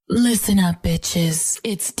Listen up, bitches.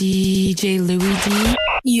 It's DJ Louis D.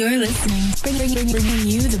 You're listening. Bringing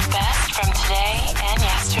you the best from today and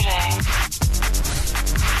yesterday.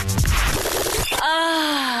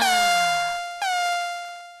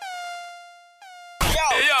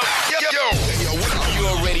 Yo. You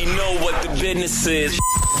already know what the business is.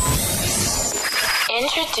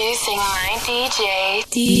 Introducing my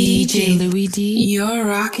DJ Louis D. You're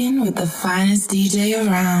rocking with the finest DJ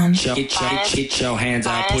around. Get your hands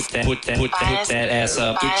out, put that ass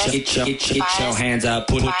up. Get your hands out,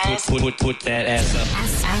 put that ass up.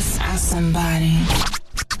 Ask somebody.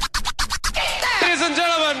 Ladies and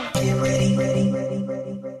gentlemen,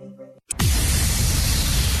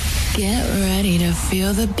 Get ready to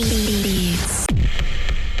feel the beats.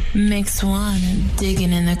 Mix one,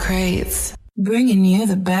 digging in the crates. Bringing you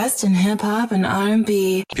the best in hip-hop and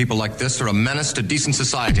R&B. People like this are a menace to decent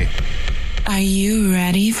society. Are you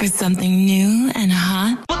ready for something new and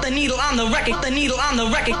hot? Put the needle on the record, the needle on the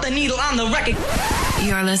record, the needle on the record.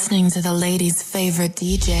 You're listening to the ladies' favorite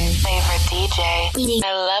DJ.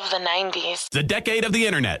 I love the 90s. The decade of the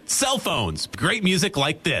internet, cell phones, great music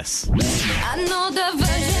like this. I know the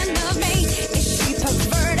version of me. Is she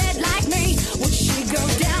perverted like me? Would she go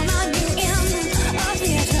down on you in a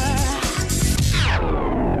theater?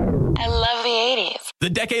 I love the 80s. The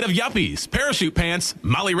decade of yuppies, parachute pants,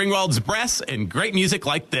 Molly Ringwald's breasts, and great music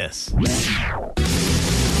like this.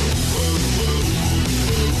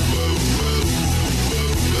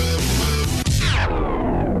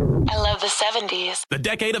 I love the 70s. The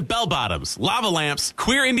decade of bell-bottoms, lava lamps,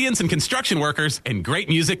 queer Indians and construction workers, and great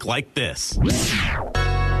music like this. On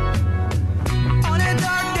a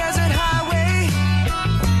dark desert highway,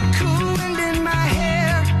 cool wind in my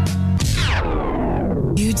hair.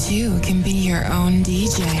 You too can be your own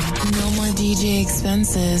DJ. No more DJ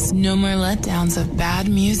expenses, no more letdowns of bad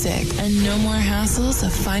music, and no more hassles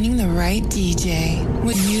of finding the right DJ.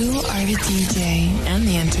 When you are the DJ and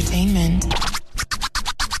the entertainment.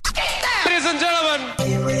 ladies and gentlemen.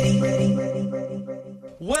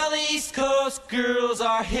 Well, East Coast girls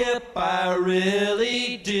are hip, I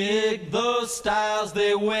really dig those styles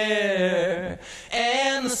they wear.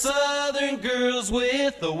 And the Southern girls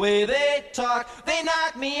with the way they talk, they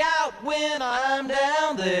knock me out when I'm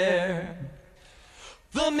down there.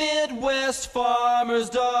 The Midwest farmers'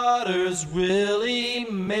 daughters really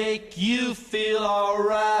make you feel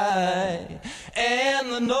alright.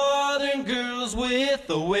 And the Northern girls with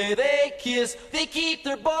the way they kiss, they keep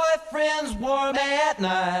their boyfriends warm at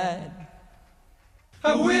night.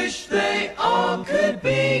 I wish they all could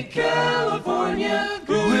be California.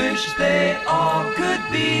 I wish they all could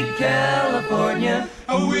be California.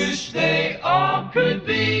 I wish they all could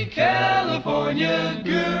be California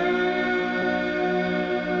girls.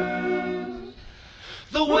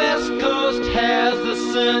 The West Coast has the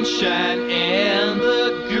sunshine and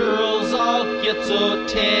the girls all get so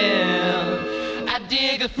tan. I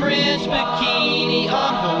dig a French bikini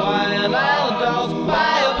on Hawaiian Island dolls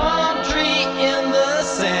by a palm tree in the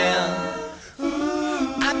sand.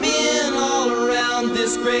 I've been all around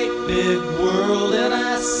this great big world and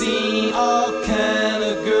I've seen all kind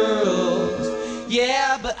of girls.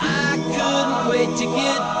 Yeah, but I couldn't wait to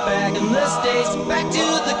get back in the States, back to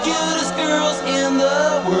the cutest girls in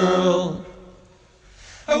the world.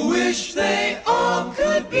 I wish they all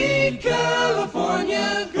could be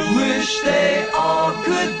California. I wish they all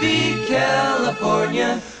could be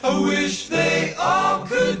California. I wish they all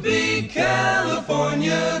could be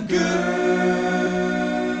California girls.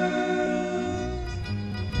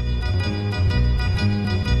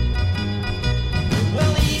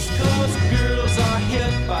 Well, East Coast girls are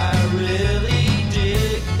hip, I really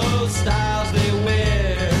dig those styles they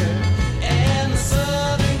wear. And the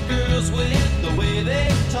Southern girls with the way they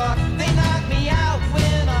talk, they knock me out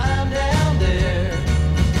when I'm down there.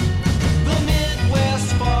 The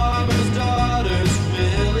Midwest farmers' daughters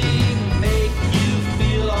really make you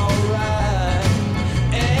feel alright.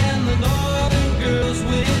 And the Northern girls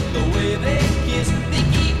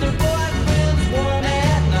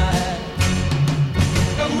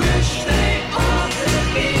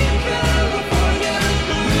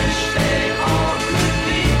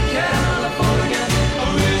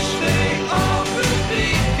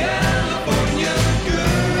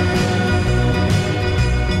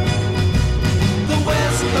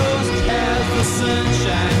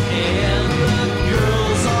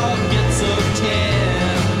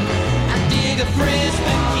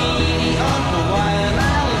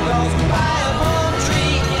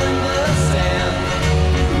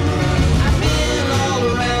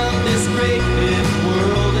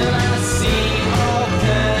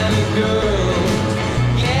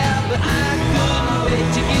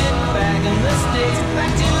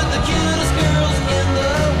cutest girls in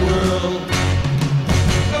the world.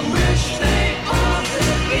 I wish they all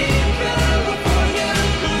could be California.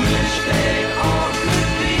 I wish they all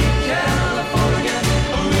could be California.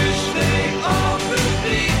 I wish they all could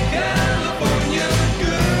be California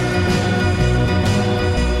girls.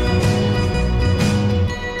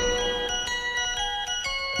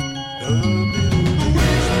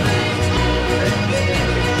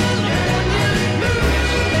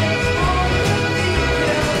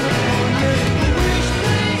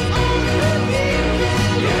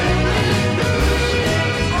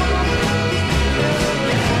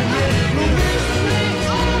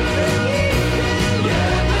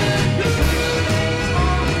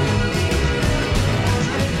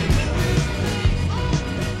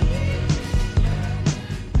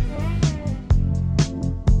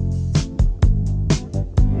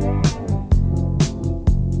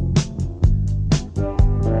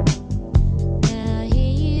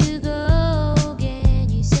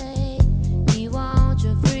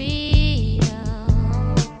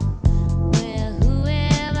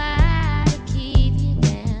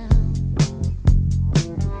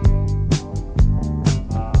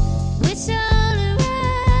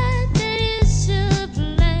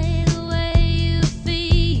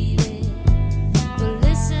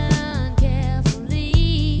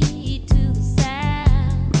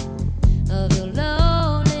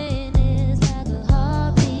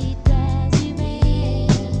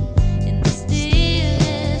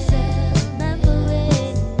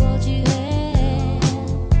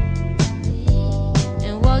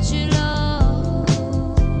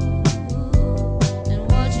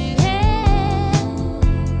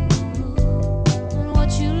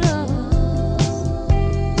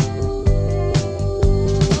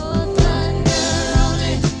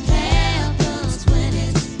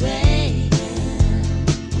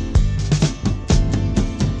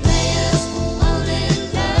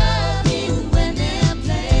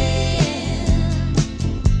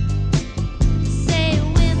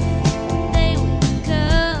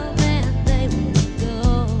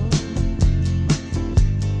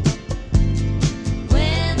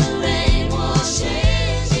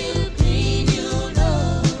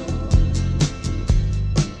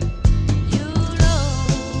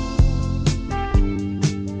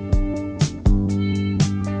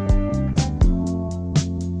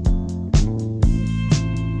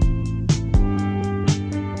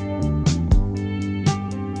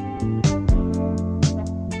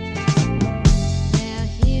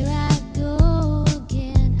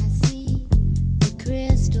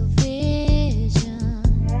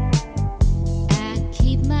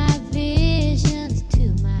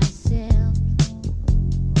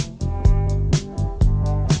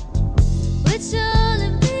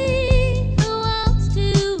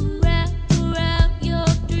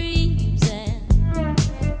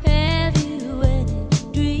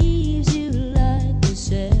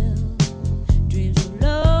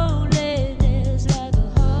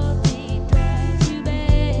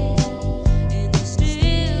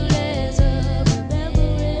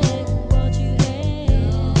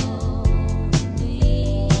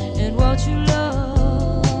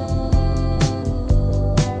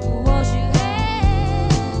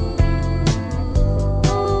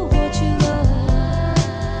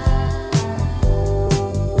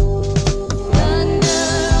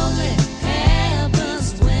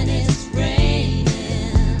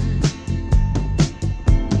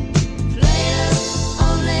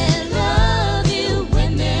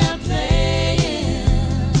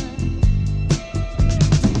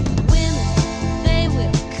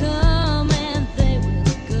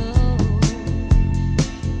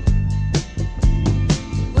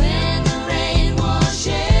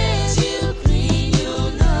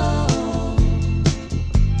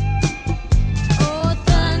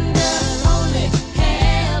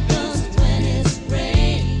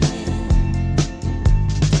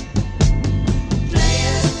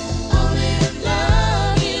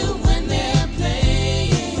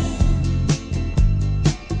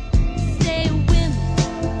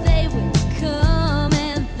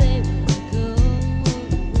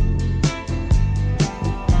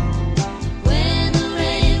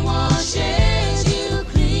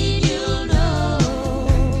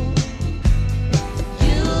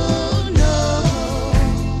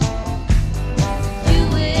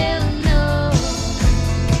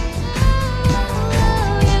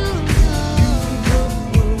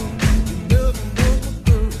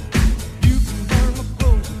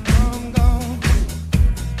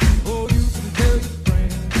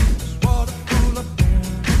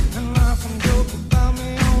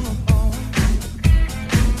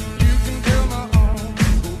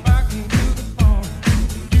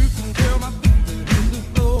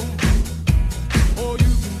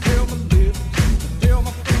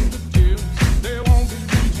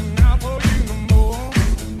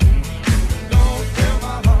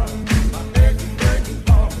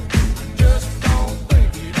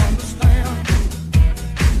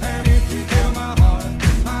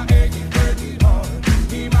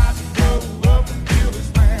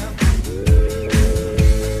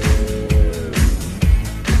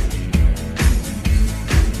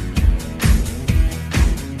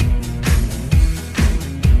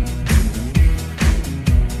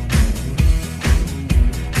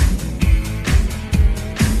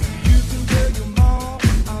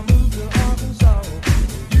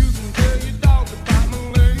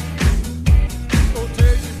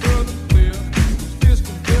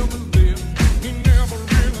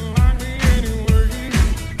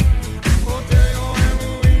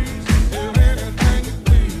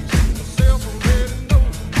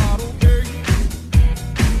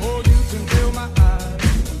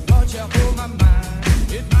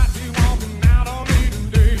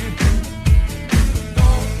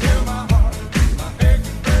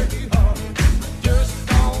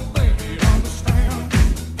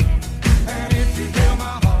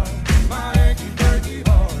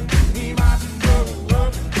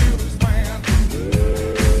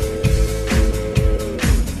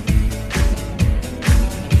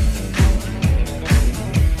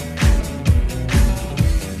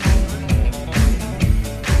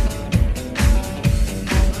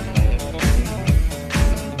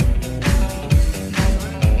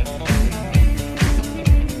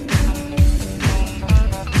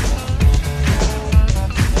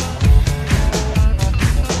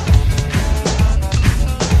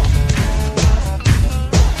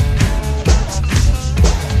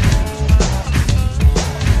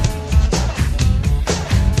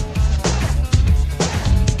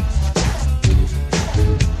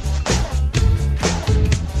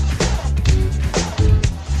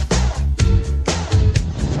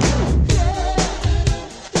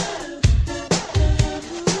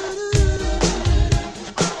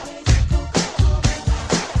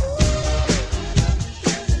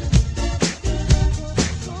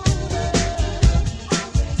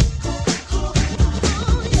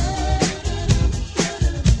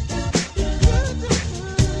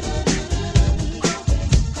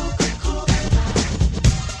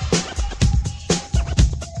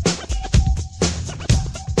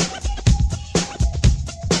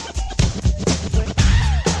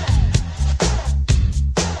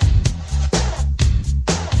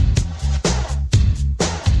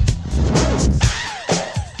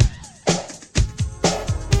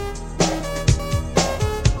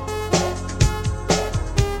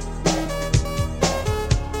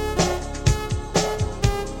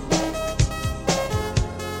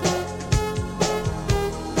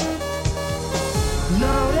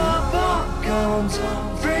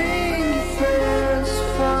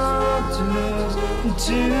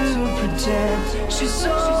 pretend she's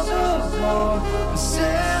all alone and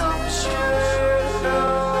self-assured.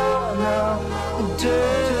 No, a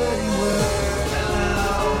dirty word.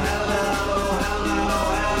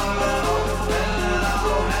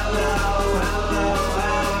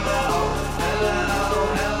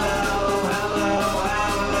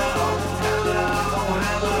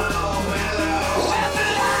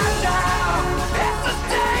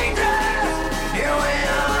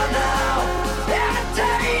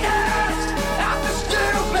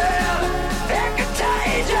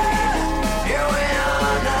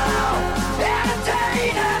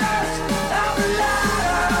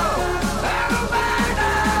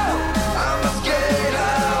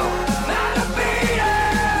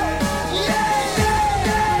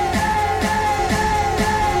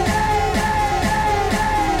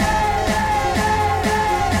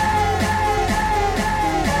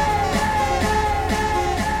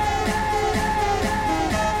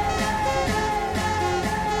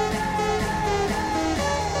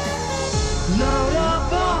 Load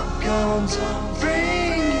up our guns,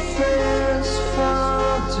 bring your friends,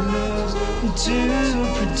 fun to lose, and to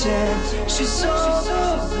pretend she's all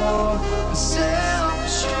alone and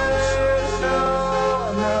self-assured.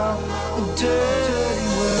 No, a dirty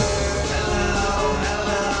word.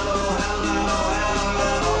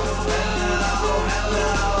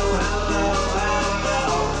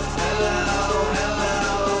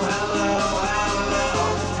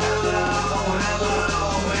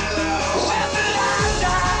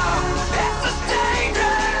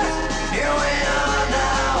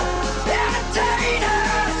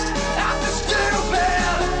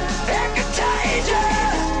 Contagious.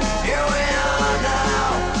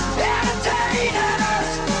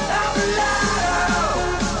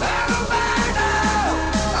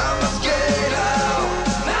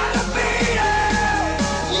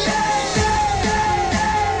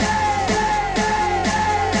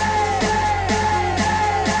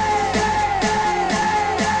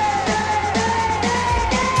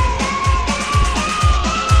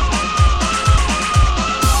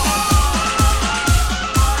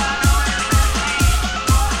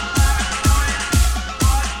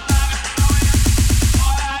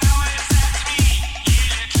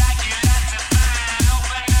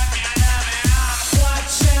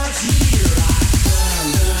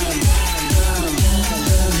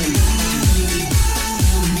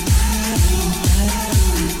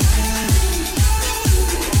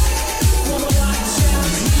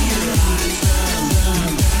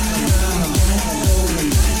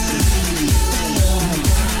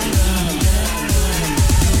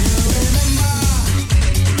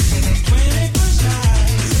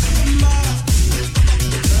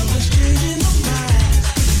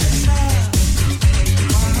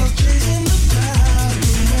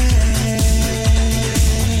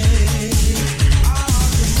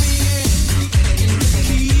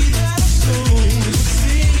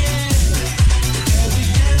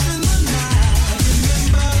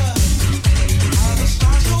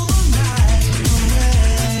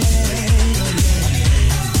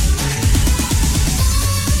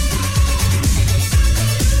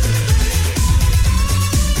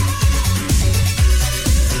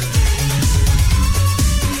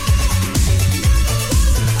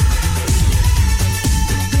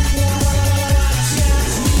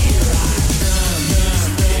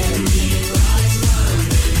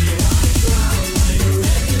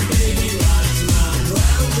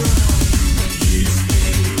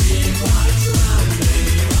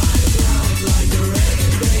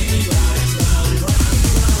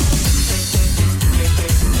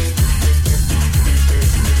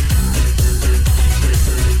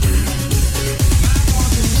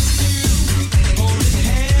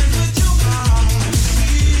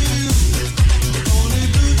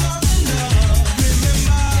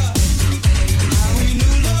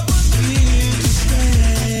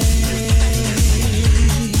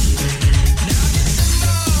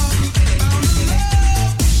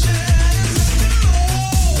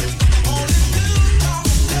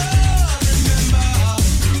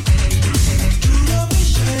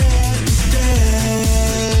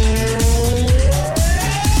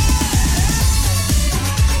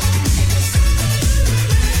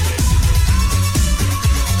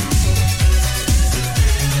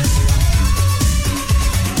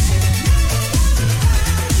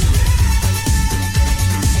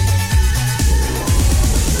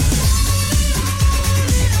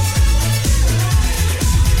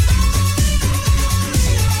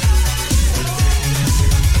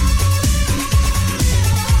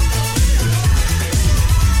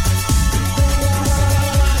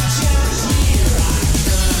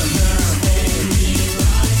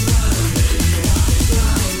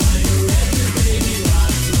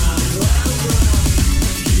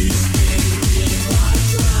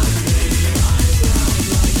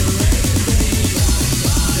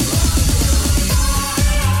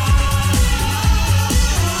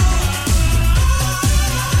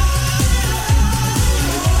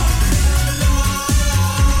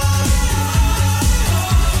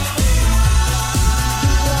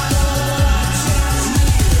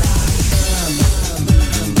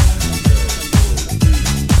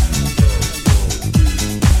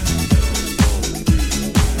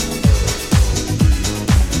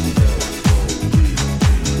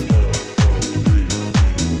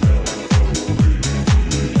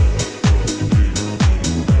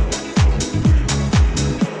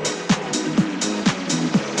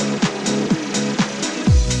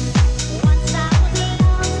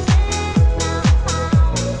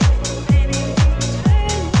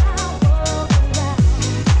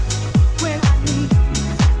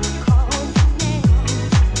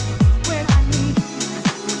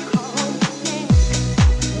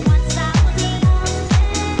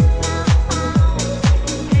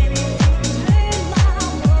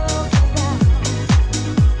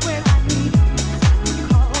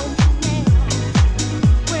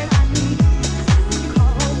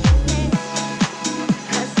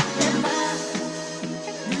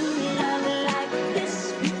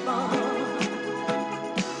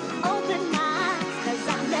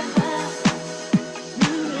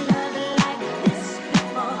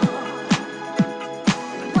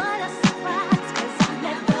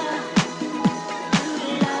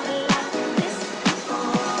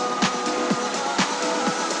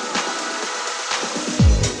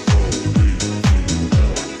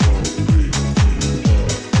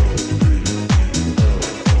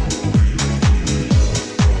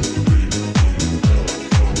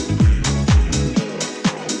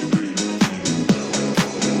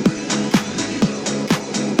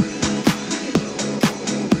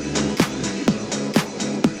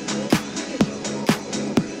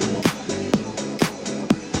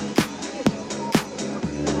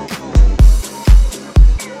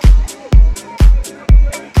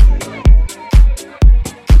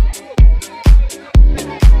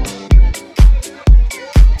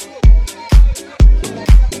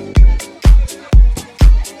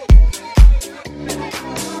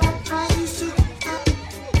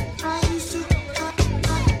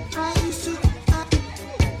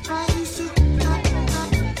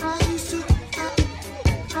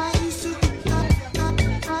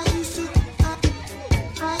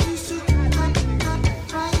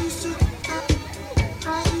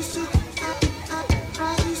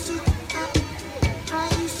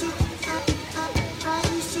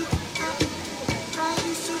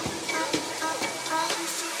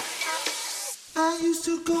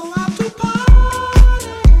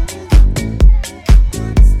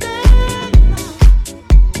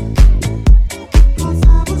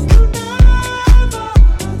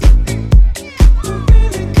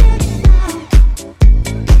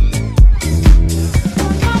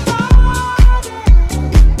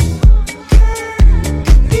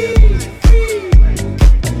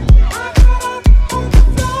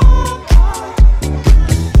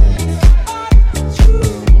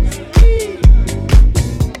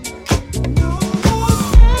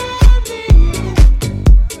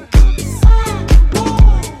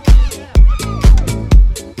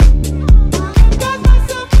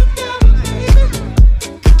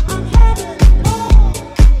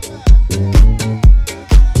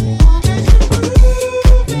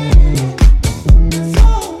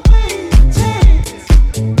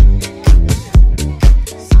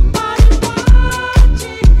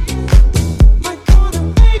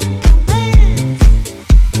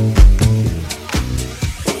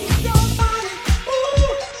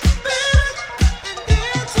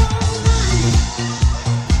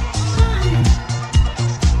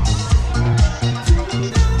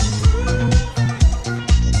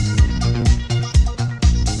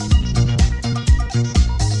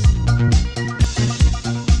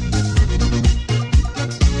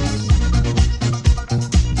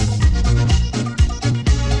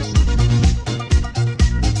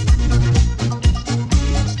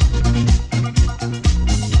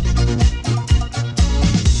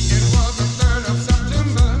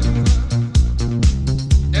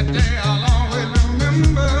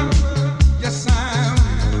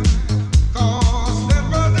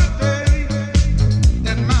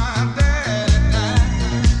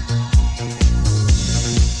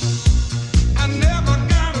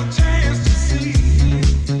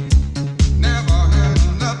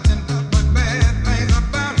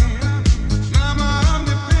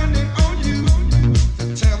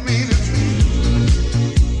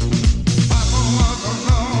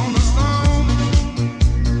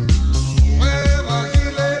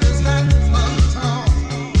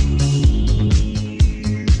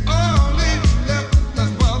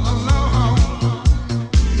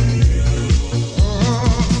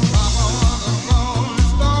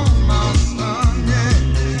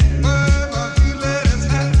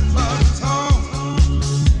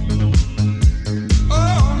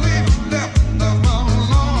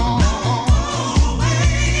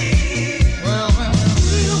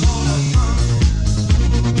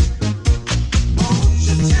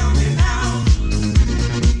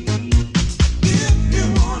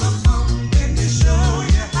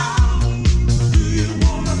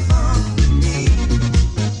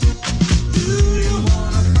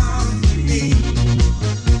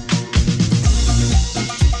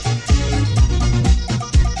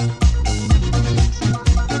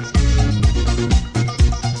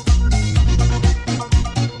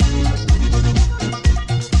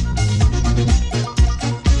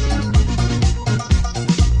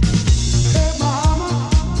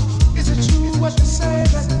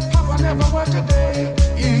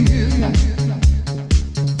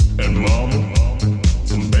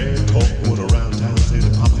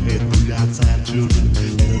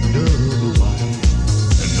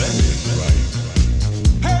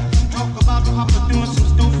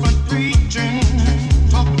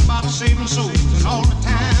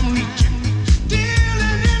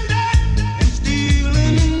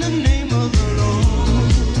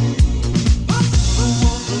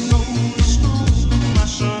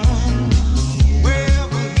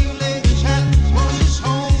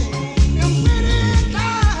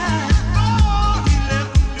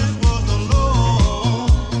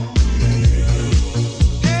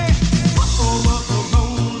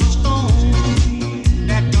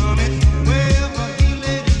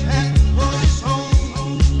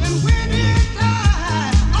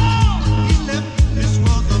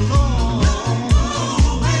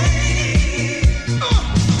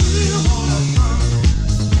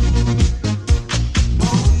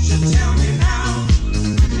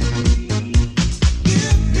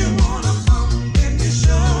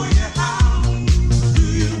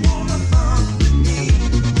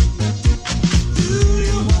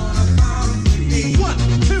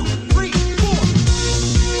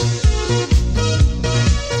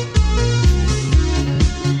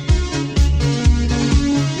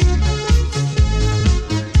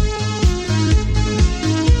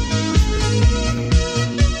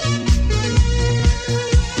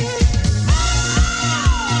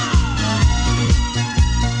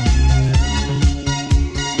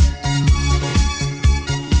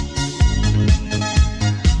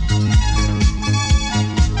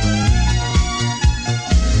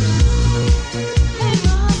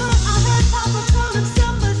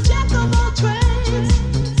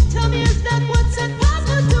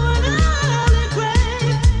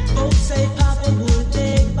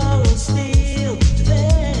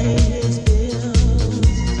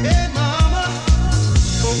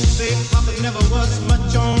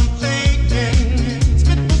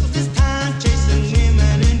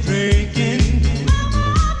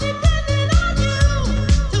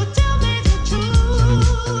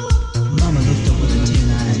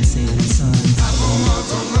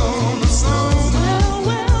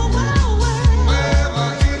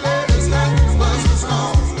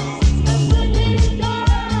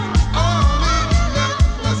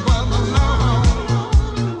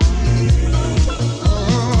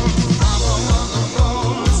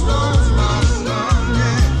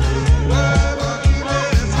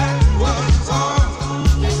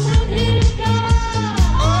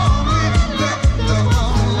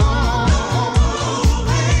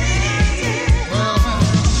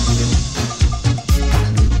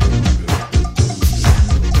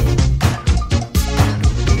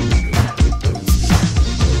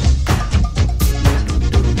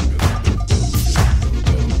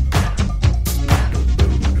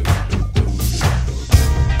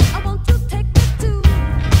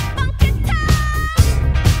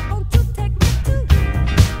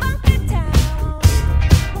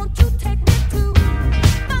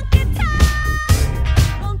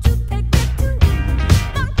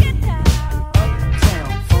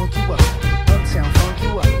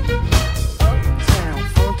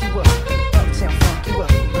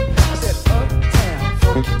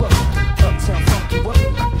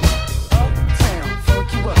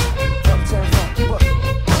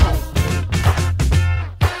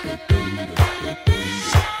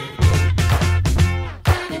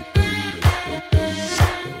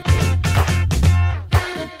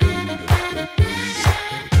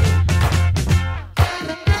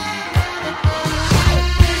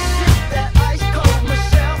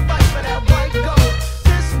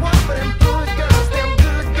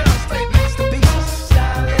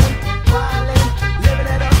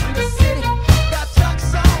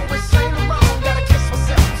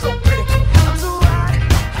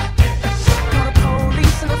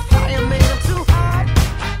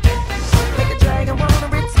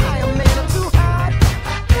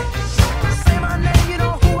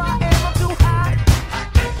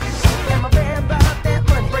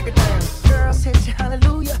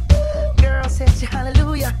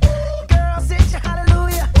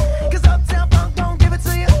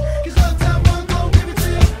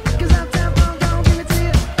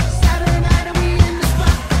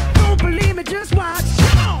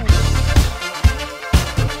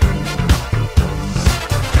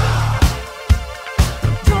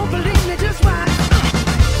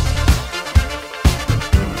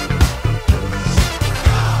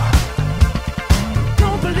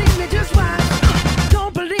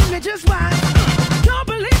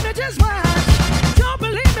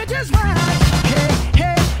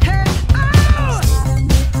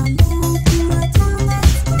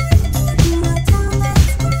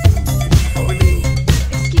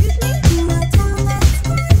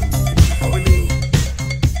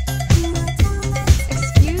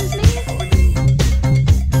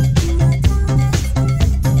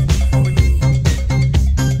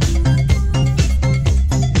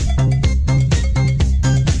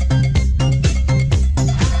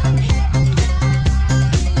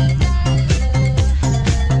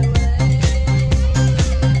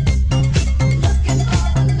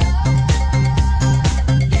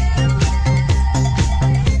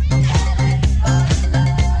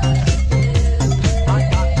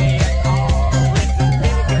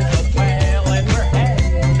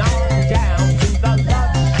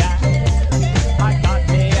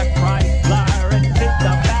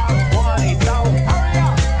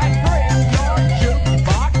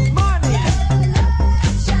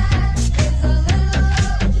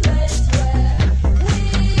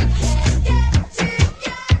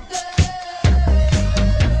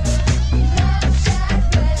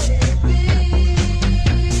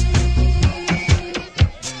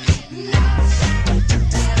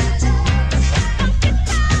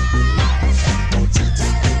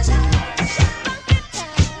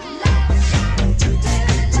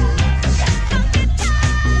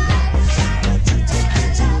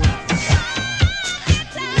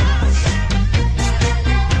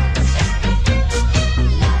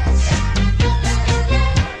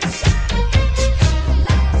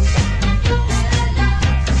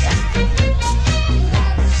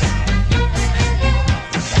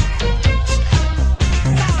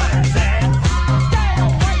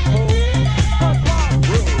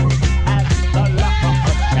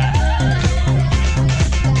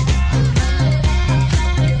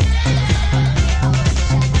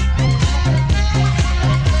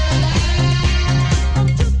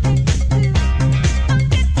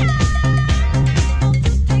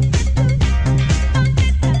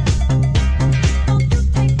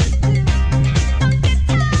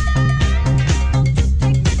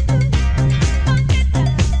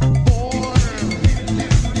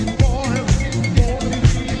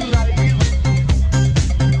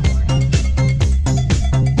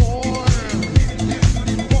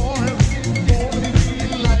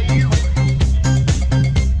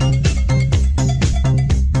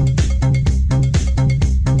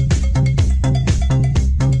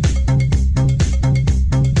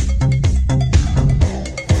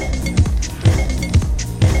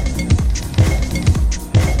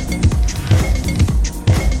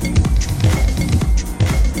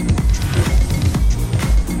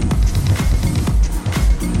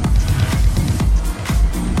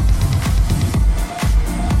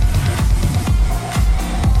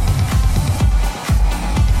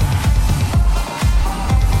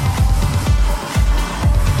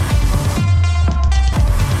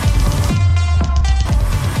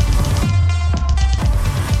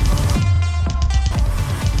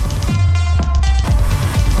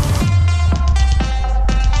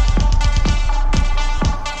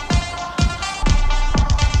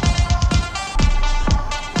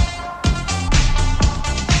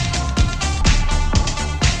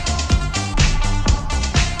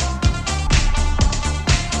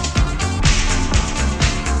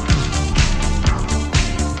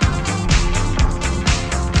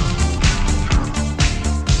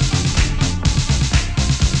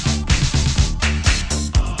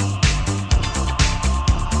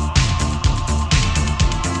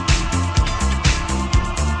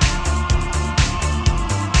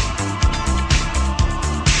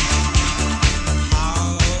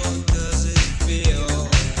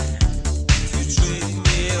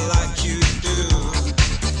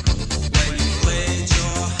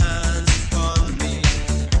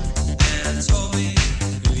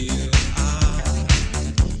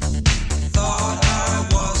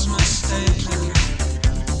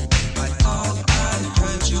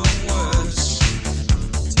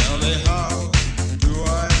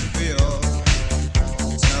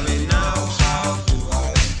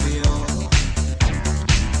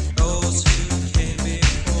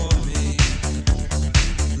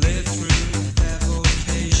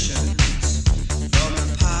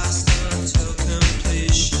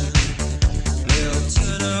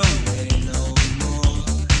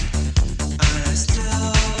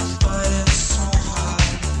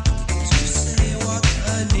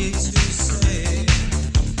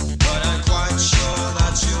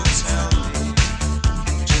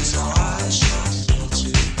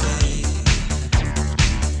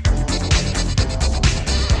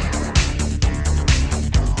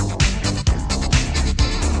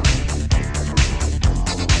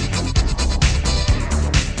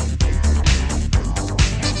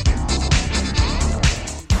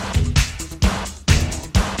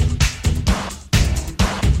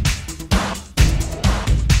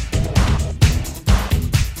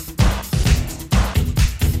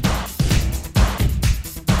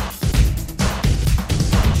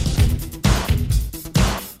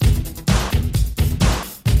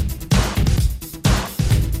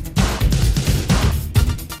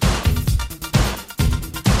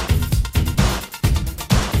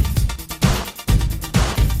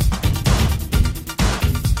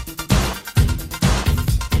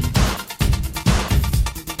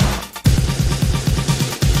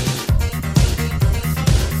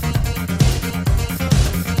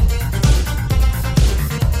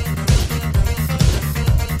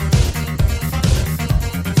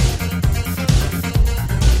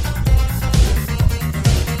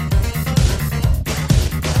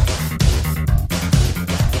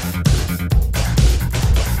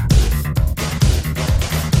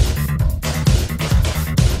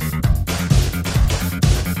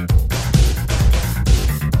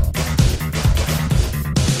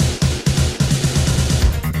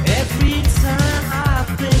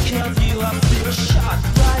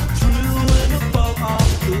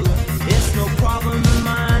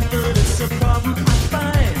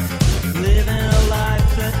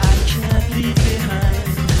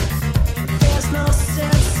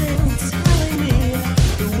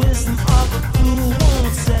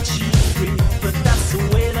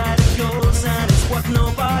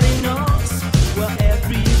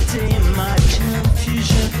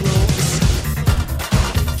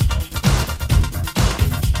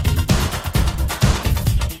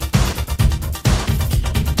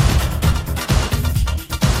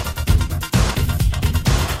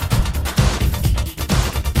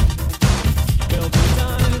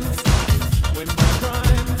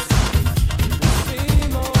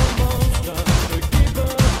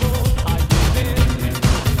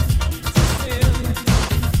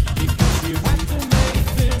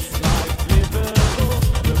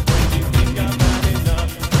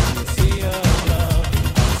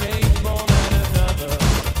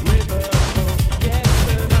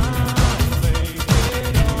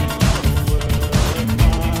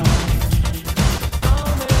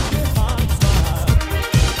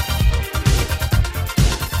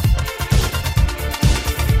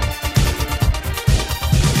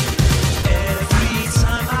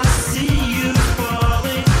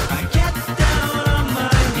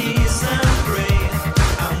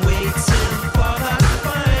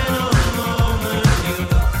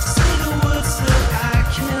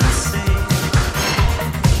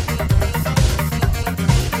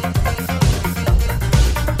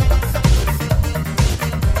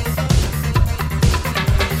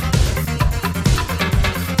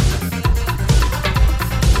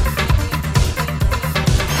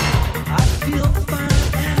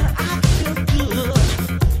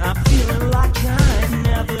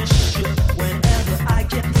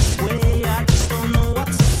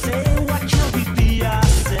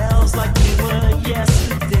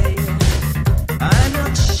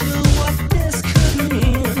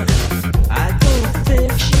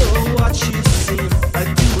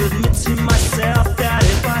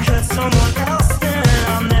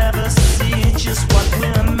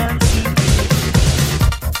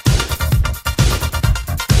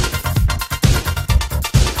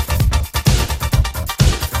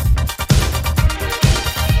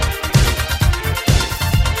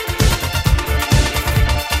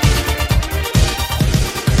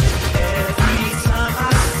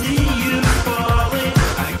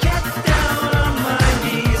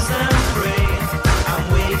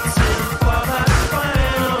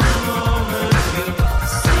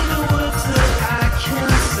 Silhouettes that I can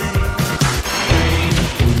see.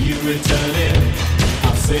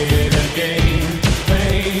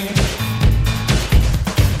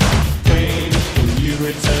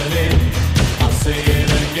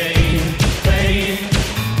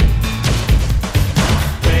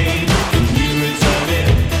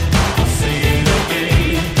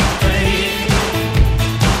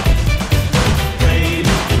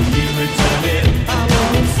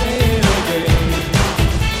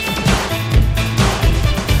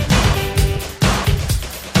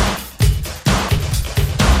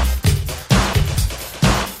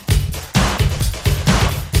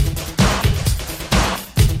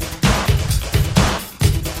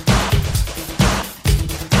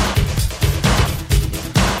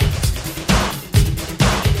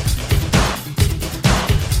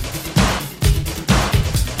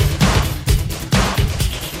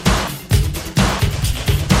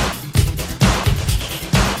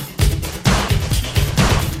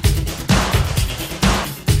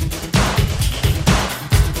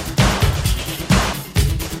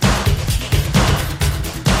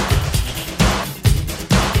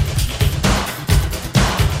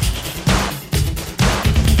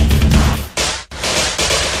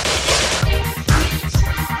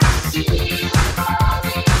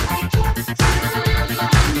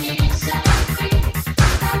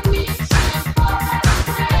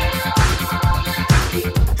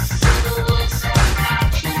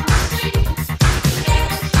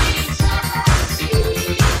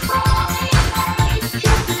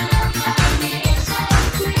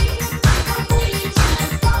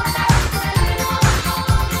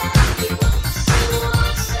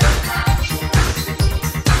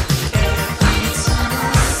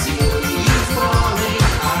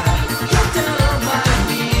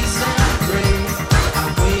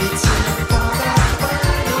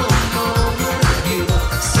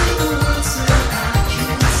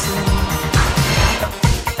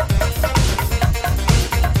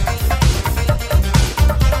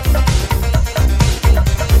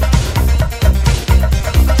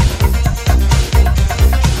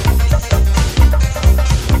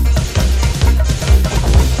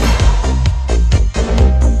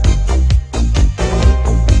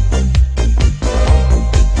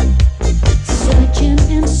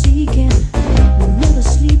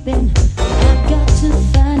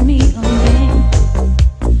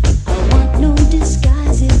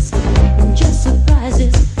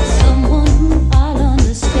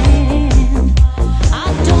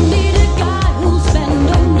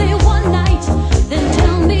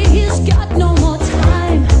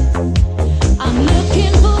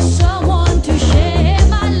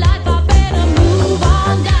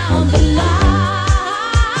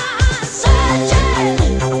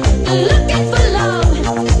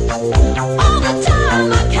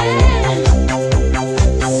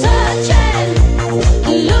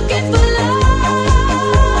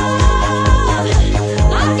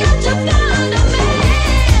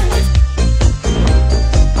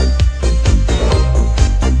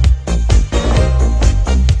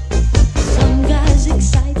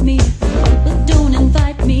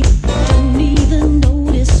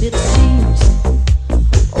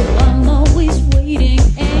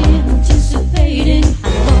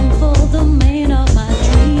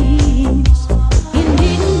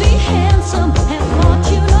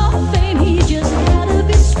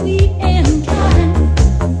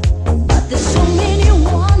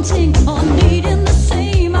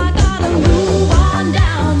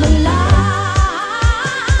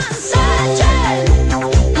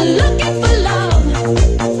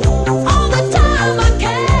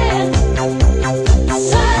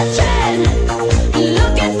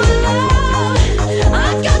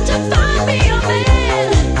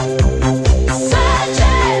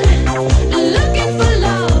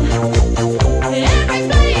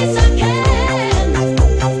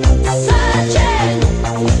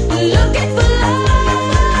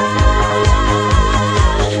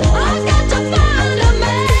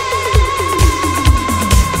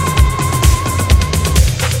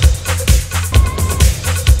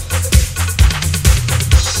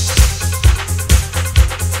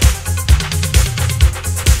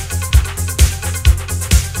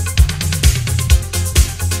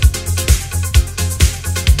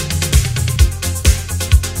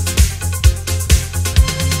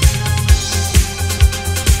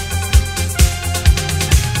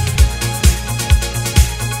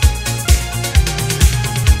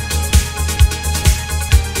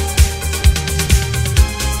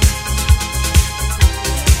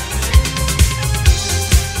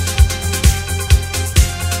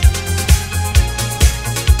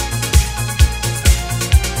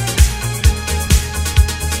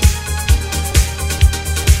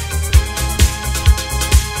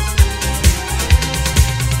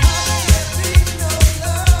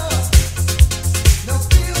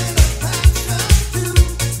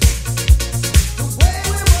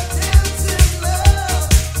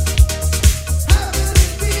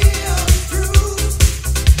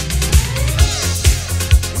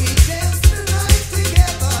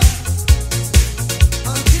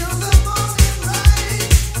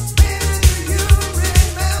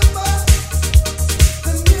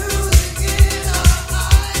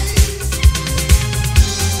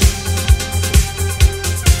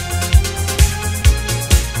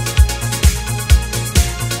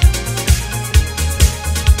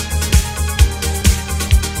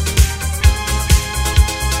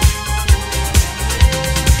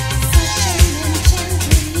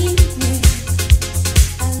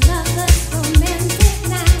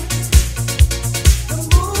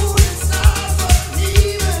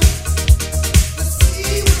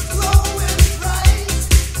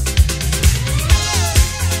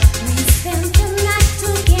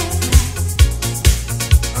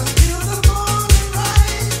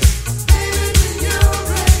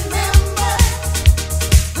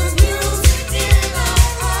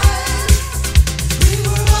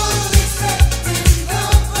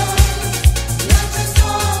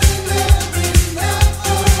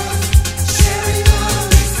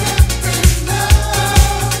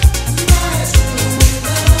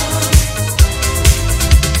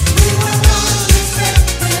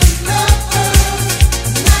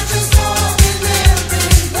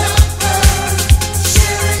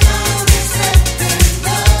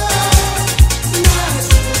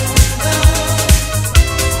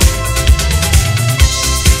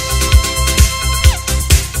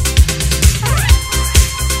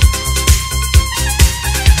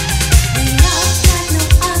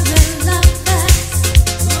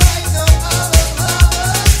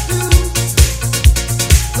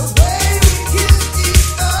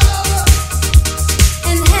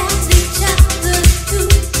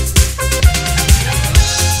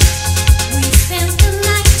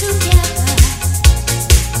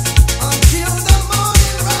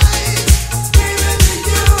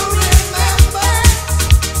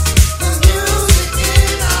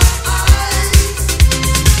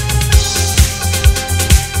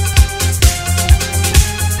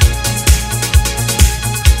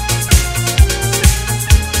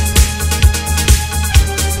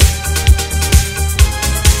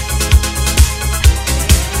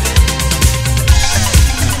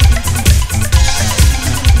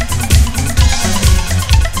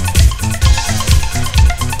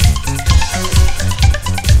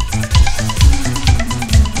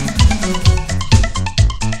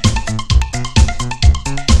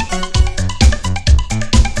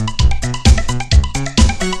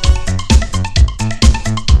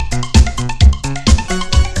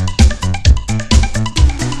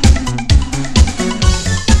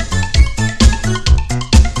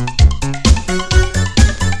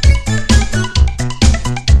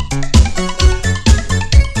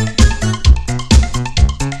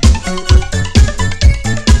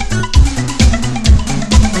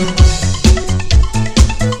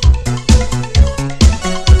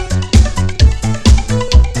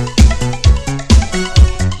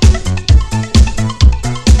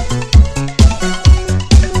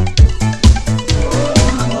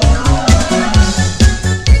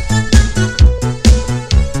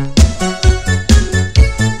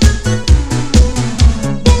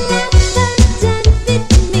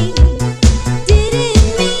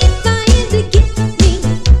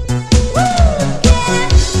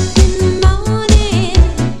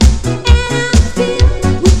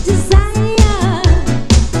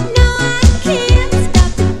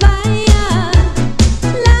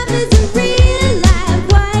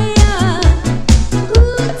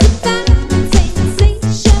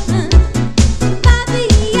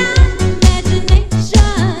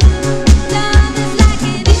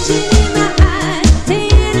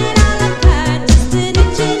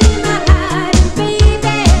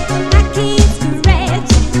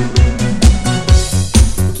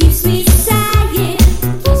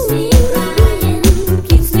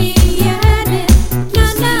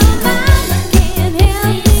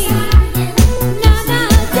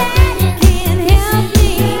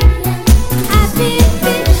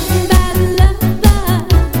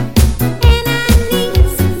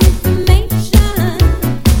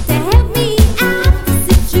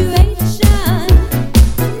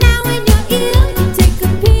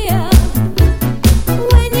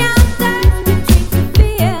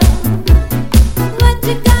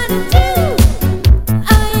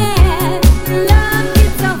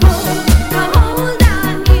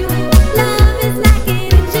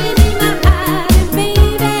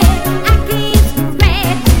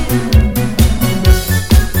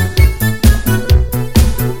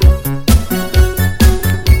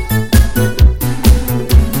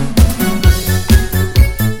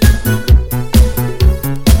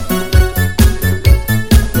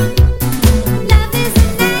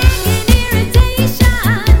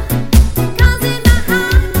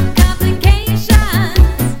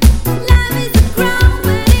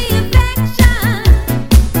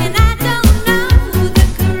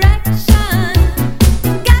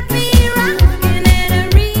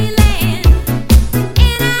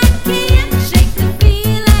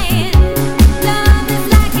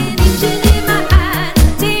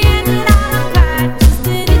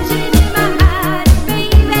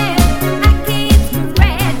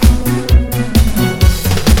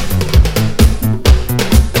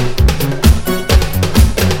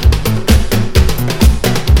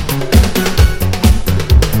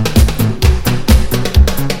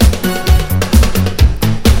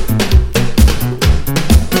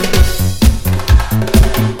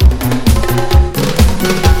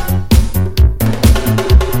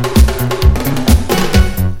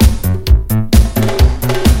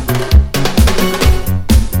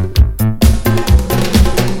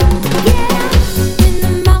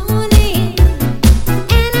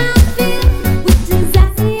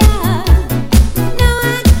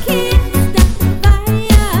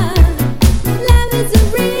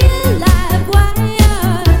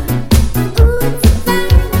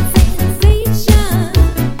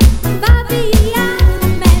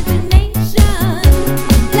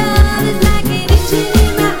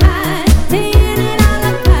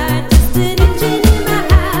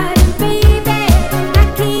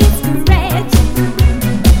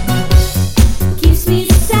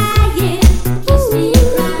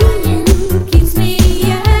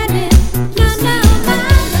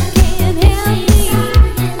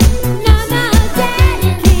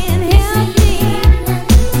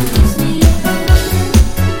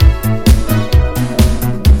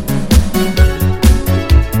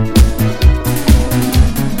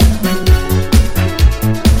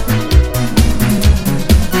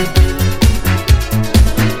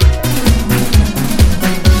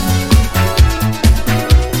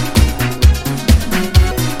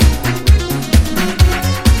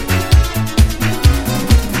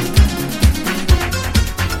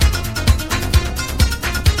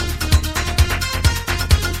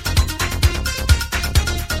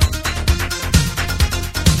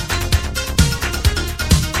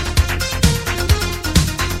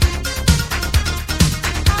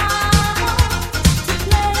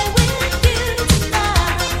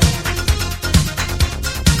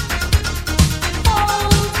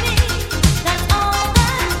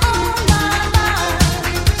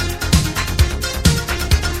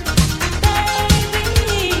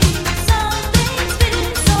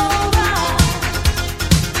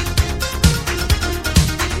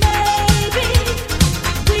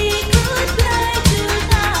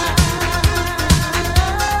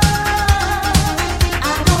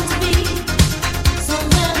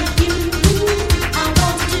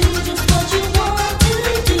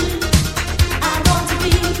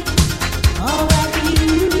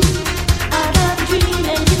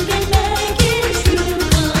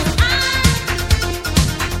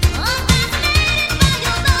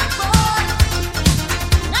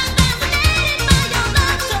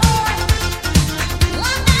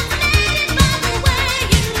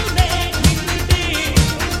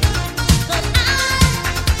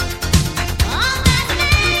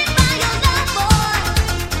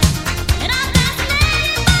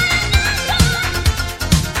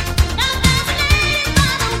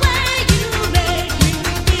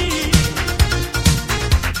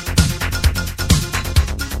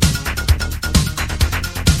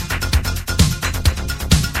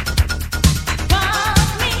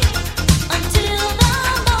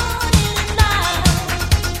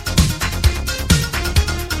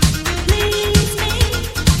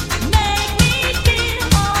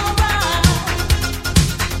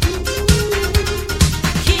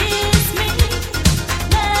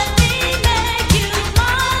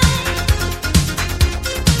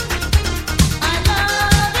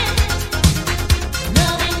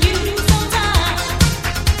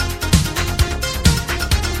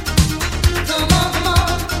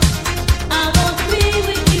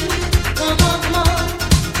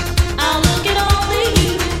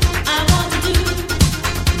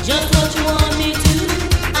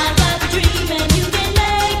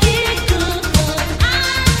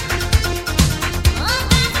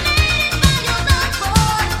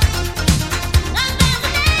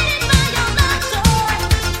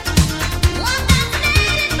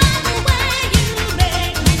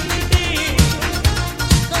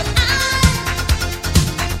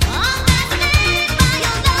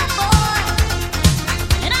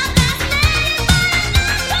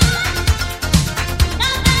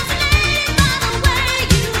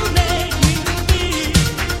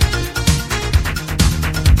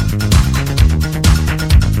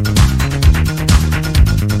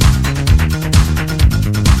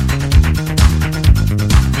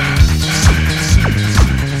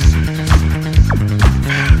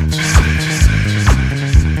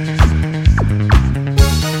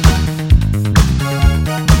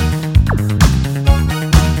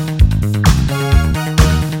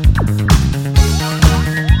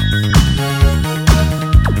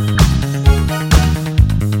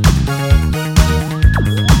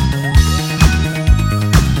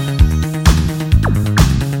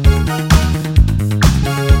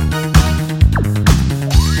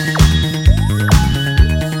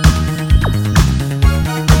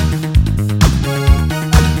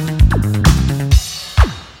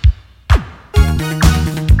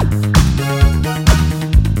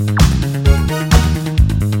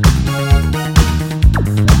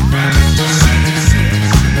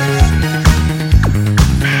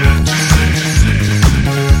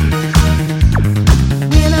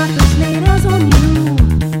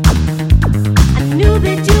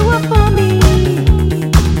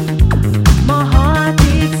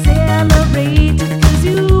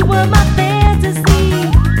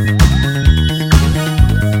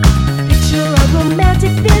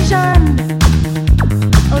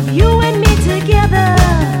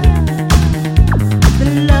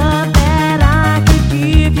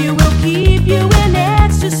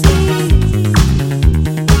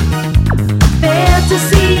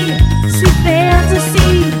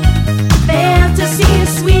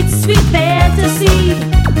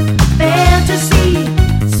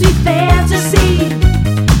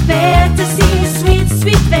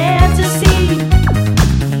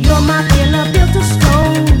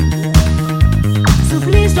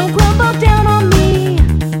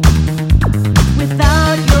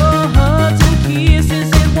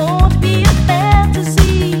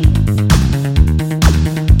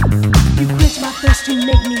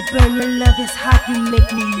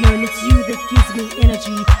 yearn, it's you that gives me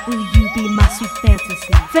energy. Will you be my sweet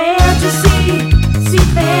fantasy? Fantasy, sweet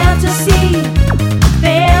fantasy.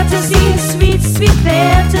 Fantasy, sweet, sweet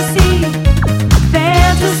fantasy.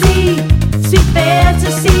 Fantasy, sweet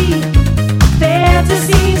fantasy.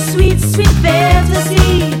 Fantasy, sweet, sweet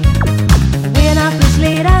fantasy. When I first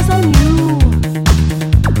laid eyes on you,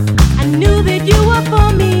 I knew that you were for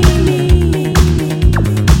me.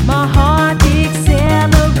 My heart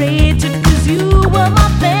accelerated 'cause you were my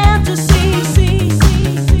fantasy.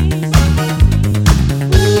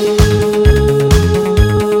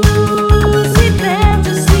 Ooh, sweet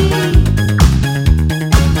fantasy.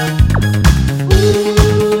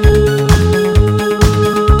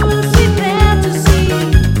 Ooh, sweet fantasy.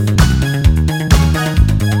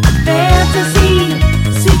 Fantasy,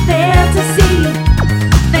 sweet fantasy.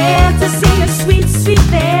 Fantasy, a sweet, sweet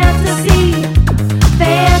fantasy.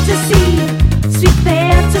 Fantasy, sweet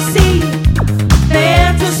fantasy.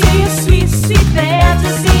 Fantasy.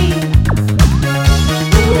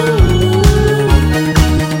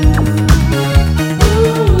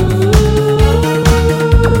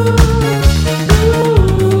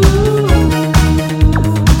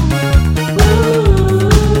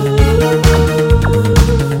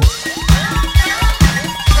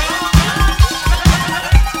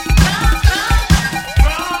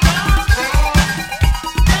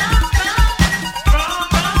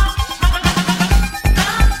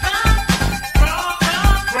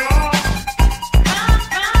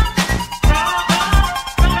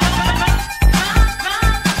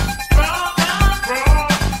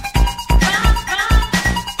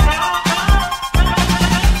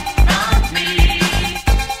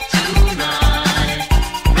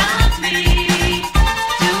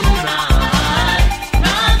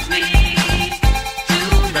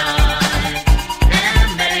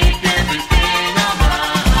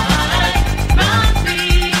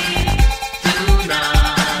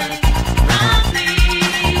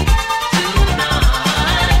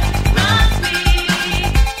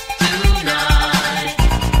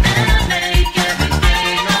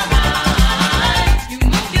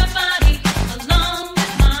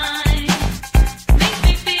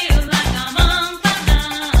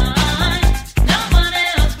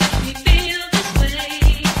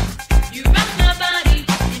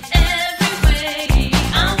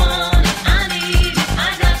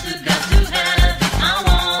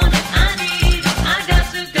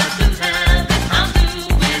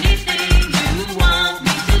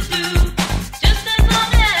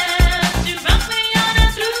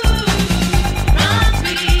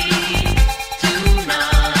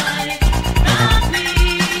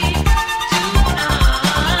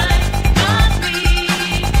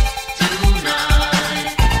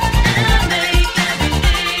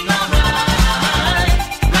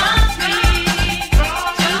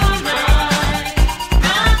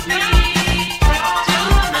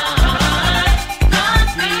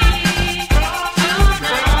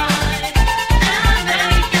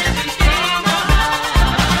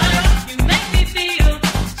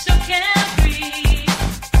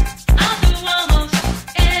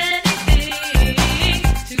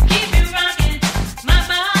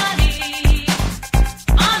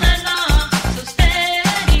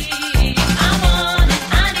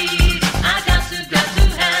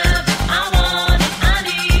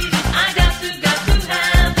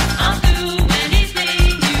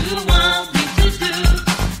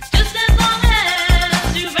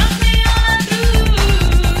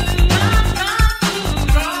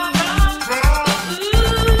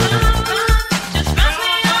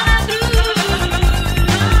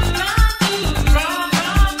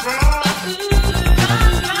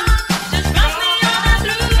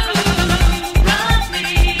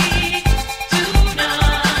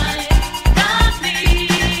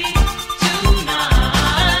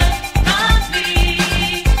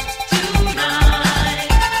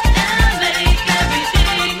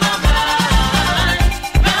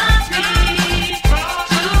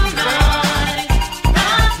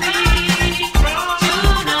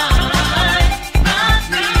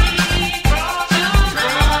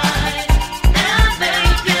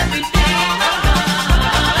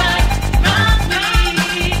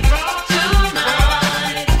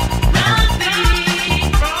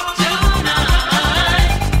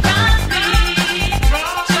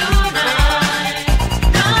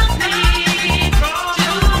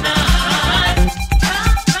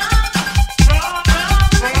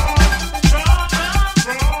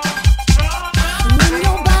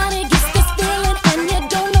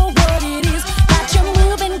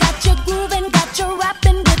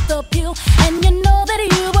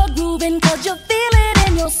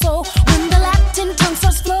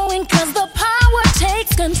 going 'cause the power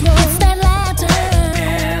takes control. It's that Latin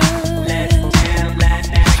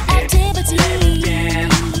activity.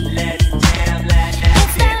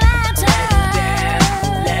 It's that Latin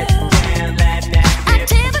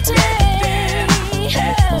activity.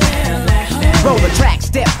 Roll the track,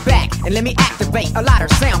 step back, and let me activate a lighter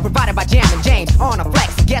sound provided by Jam and James on a flex.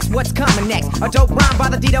 Guess what's coming next? A dope rhyme by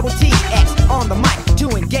the DTTX on the mic to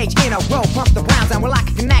engage in a row. Pump the rounds down like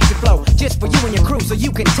a connected flow, just for you and your crew, so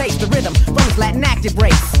you can taste the rhythm from this Latin active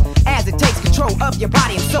race. As it takes control of your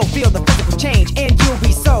body and soul, feel the physical change, and you'll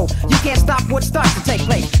be so. You can't stop what starts to take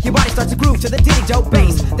place. Your body starts to groove to the ditty dope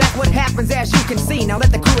bass. That's what happens, as you can see. Now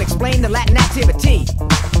let the crew explain the Latin activity.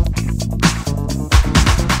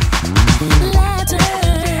 Latin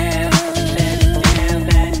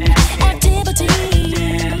activity.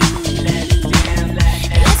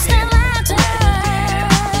 It's the Latin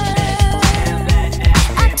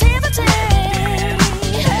activity.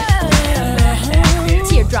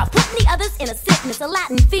 Teardrop, putting the others in a sickness. A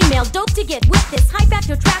Latin female dope to get with this high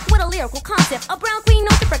factor track with a lyrical concept. A brown queen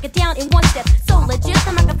knows to break it down in one step. So legit,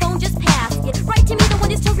 the microphone just passed it right to me. The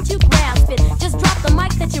one is chosen to grasp it. Just drop the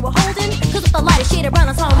mic that you were holding, 'cause with the lighter shade around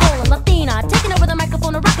us all rolling. Latina taking over the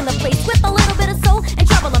microphone and rocking the place with a little bit of soul and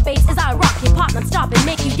treble and bass as I rock hip hop non-stop and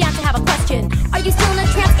make you dance to have a question. Are you still in a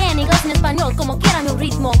trance? En inglés, en español, como quieran un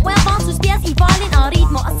ritmo. Muevan sus pies y bailen al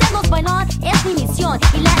ritmo. Hacerlos bailar es mi misión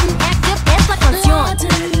y Latin Active es la canción.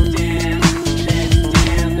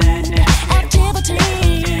 Activity.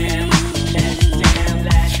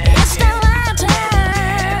 It's the Latin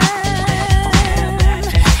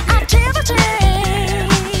activity.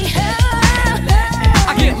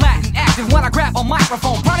 I get Latin active when I grab a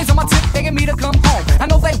microphone. Brownies on my tip, begging me to come home. I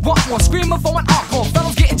know they want more, screaming for an encore.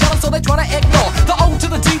 Fellas getting jealous, so they try to ignore the O to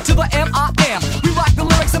the D to the M-I-M. We rock the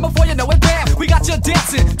lyrics, and before you know it, bam, we got you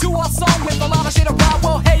dancing to our song with a lot of shit around.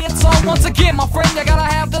 Well, hey, it's on once again, my friend. You gotta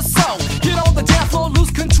have the soul. Get on the dance floor,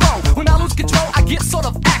 lose control. When I lose control, I get sort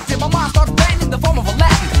of active. My mind starts banging in the form of a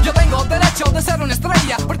Latin. Yo tengo derecho de ser una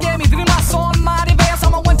estrella, porque mis rimas son maribeas.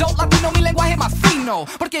 I'm a buen dope latino, mi lenguaje más fino,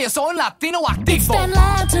 porque yo soy un latino activo. It's that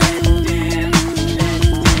Latin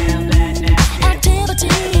activity.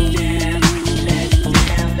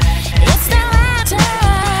 It's the Latin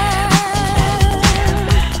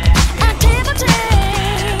activity.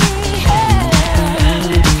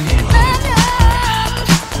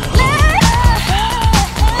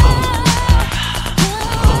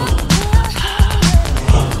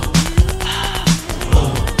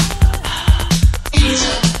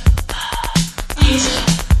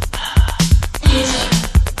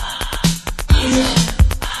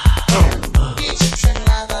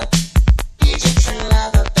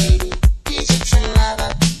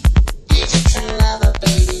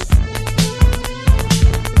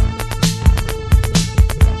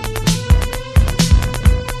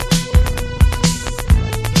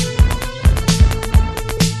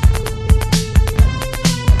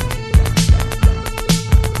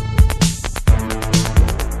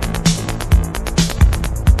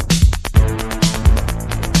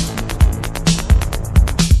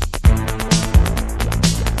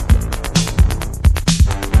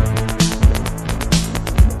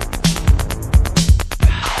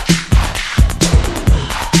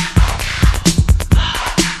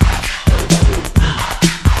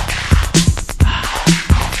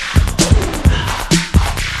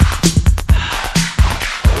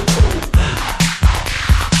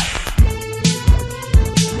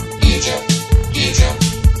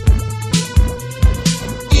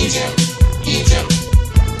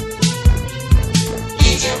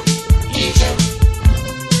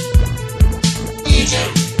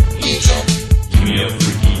 Give me a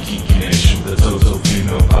freaky, geeky nation, the total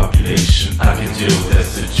female population. I can deal with that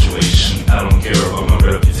situation, I don't care about my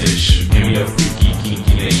reputation. Give me a freaky,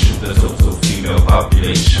 geeky nation, the total female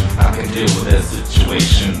population. I can deal with that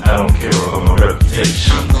situation, I don't care about my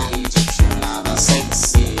reputation. I'm the Egyptian lover,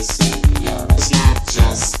 sexy senor. It's not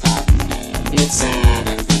just a name, it's an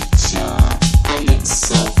adventure. I mix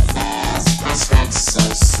so fast, I scratch so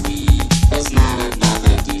sweet. There's not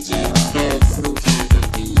another DJ on earth who can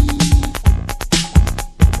compete.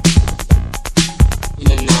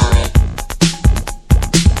 You know it.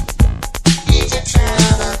 Egyptian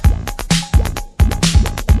lover.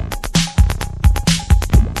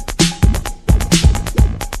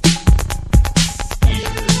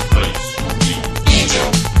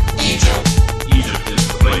 Egypt is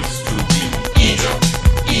the place to be. Egypt.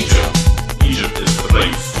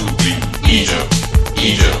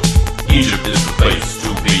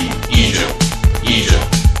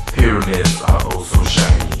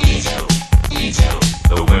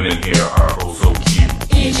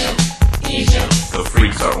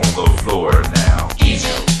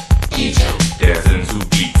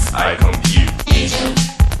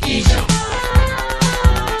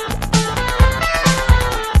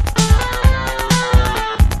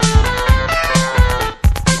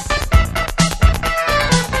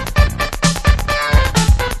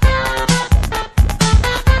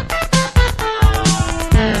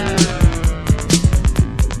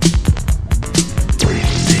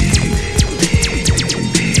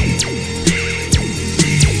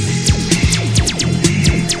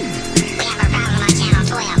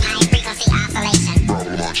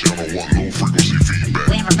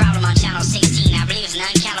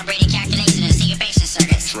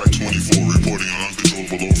 Reporting an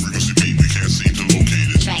uncontrollable low frequency beat. We can't seem to locate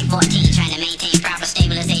it. Track 14, trying to maintain proper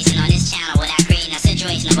stabilization on this channel without creating a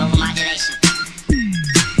situation of overmodulation.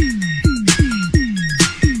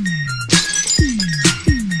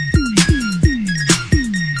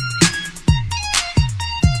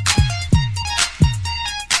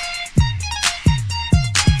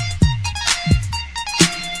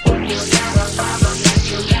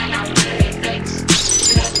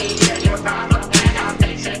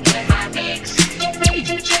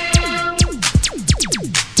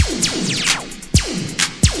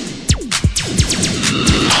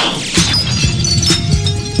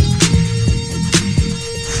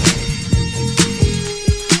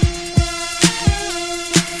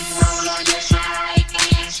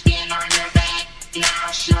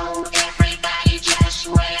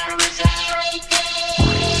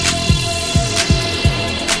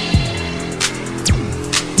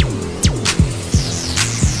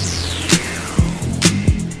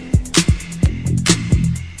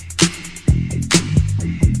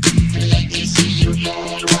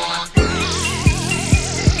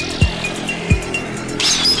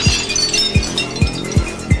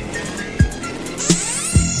 Party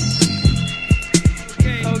people.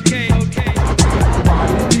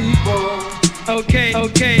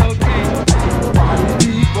 Okay, okay,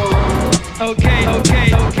 okay.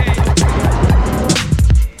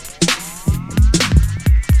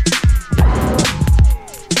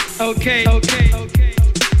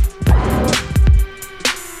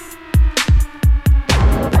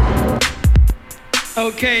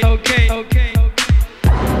 Okay, okay, okay.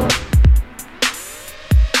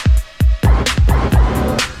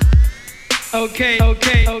 Okay,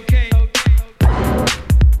 okay, okay.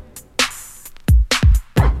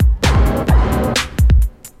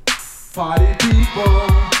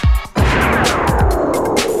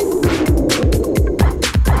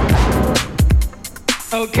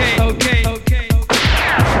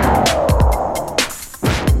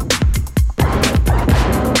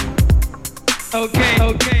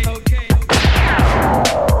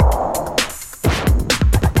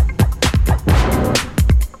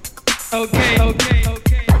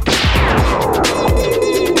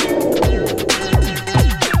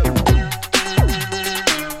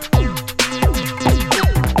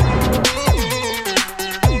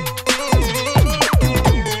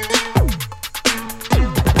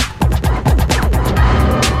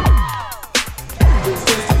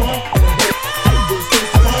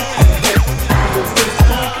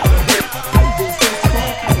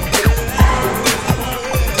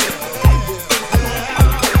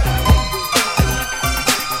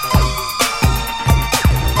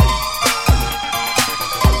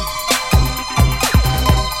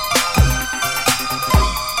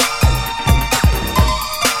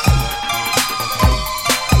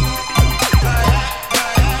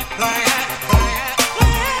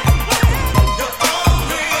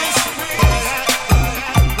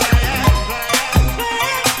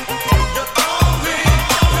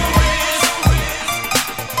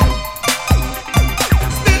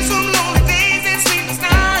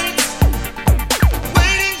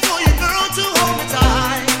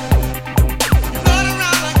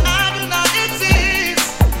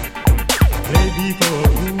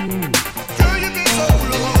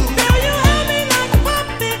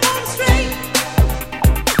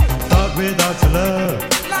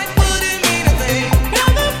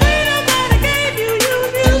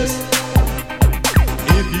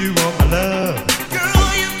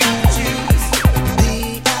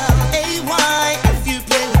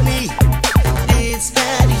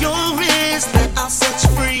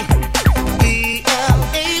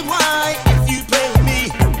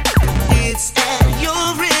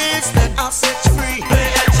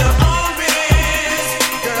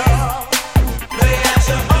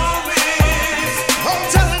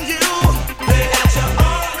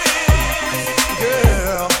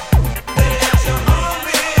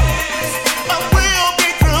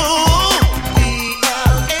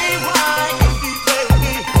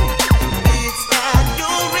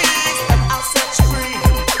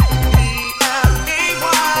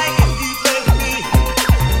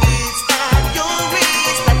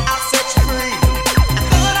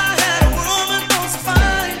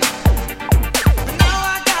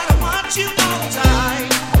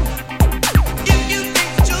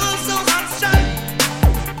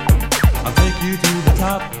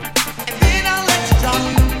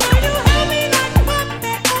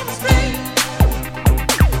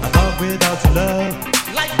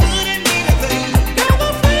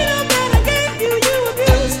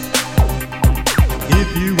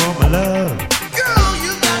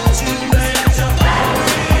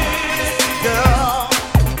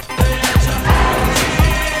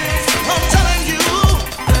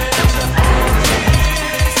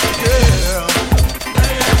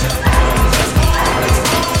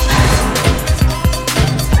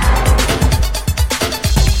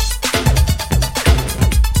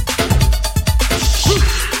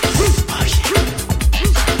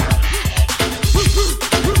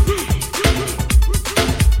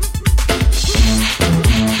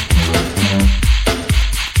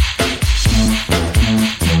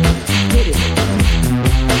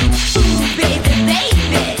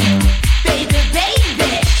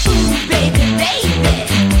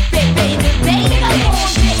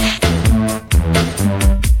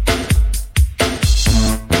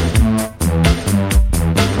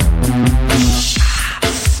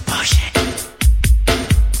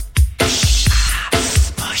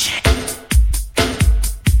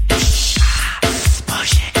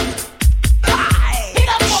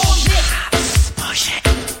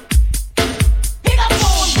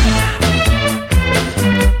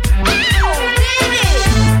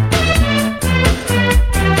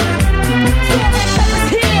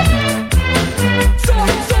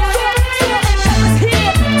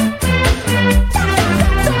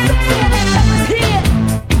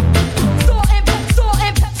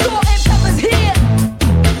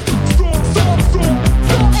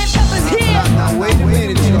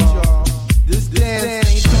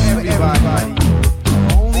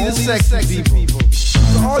 sexy people.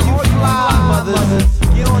 So all you fly mothers,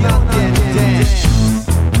 get on out there and dance.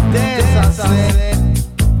 Dance, I said.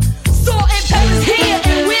 Salt and pepper's here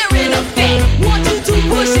and we're in effect. 1, 2, 2,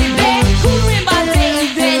 push it back. Cooling by day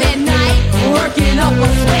and then at night, working up a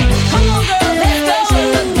sweat. Come on, girl, let's go. Show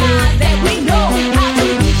the guys that we know how to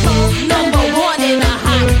become number one in a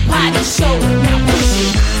hot party show. Now push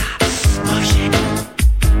it, push it,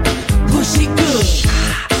 push it good,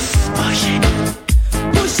 push it,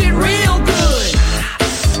 push it real good,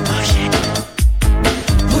 push it,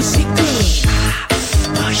 push it good,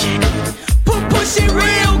 push it, push it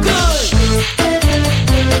real good.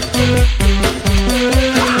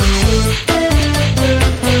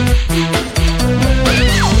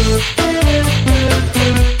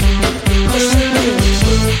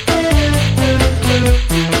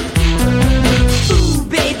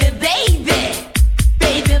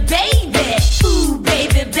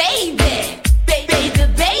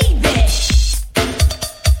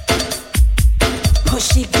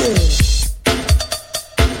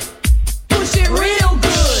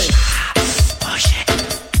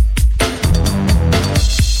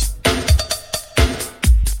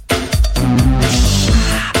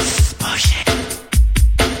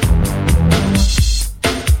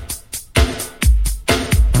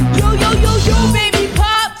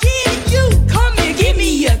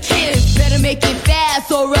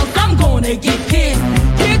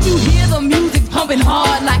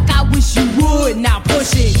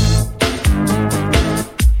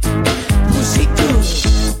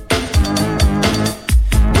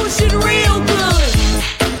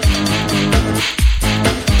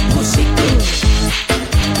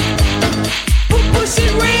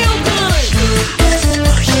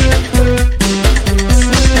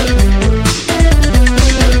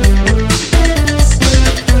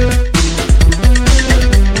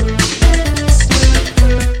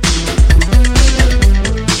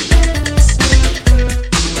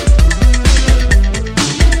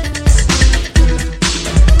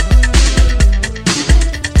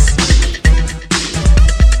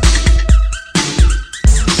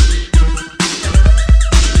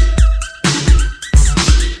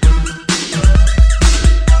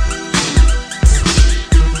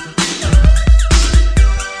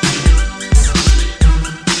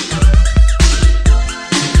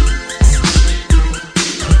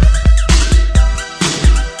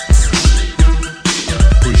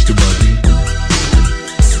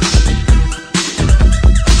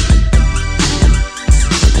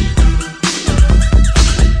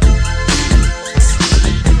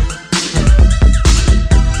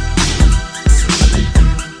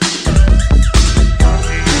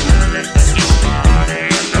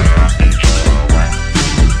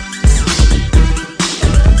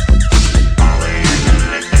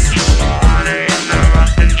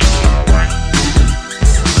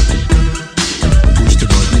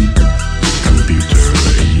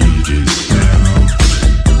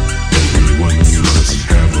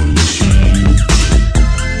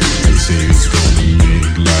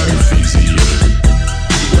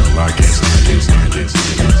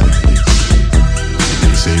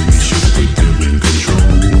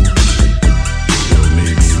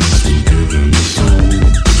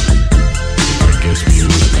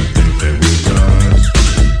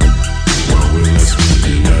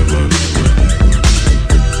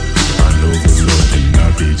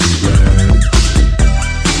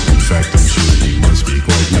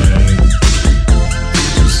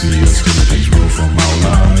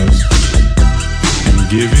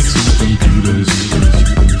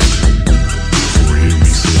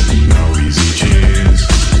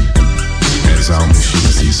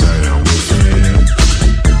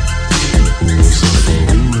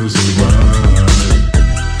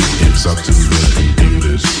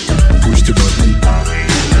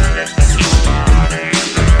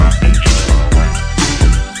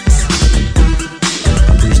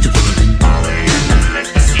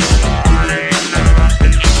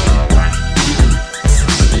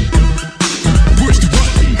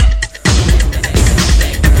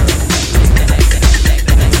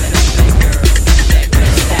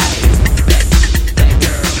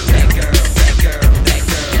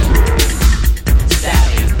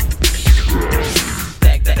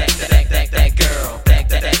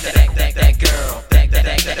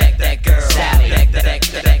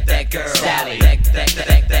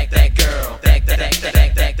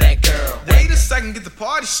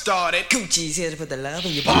 started. Gucci's here to put the love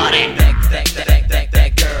in your body. That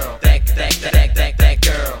girl. That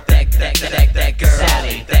girl. That girl.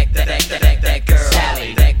 Sally. That girl.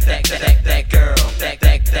 Sally. That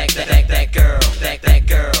girl.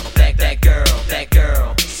 That girl. That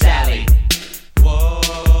girl. Sally.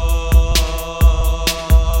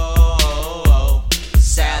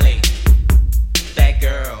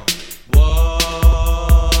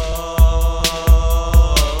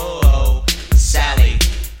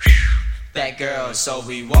 that girl. So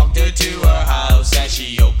we walked her to her house and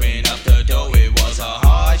she opened up the door. It was a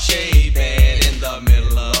heart-shaped bed in the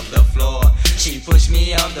middle of the floor. She pushed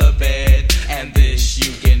me on the bed, and this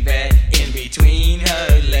you can bet, in between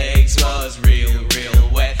her legs was real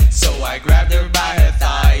wet. So I grabbed her by her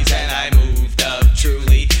thighs and I moved up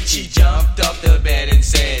truly. She jumped off the bed and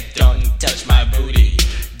said, don't touch my booty.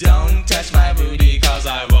 Don't touch my booty, cause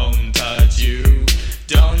I won't touch you.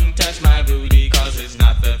 Don't touch my booty, cause it's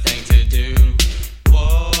not the thing to do.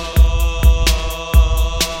 Whoa,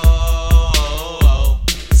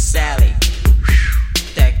 Sally,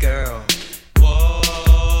 that girl. Whoa,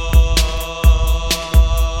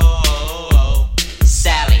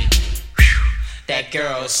 Sally, that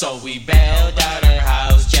girl. So we bailed out her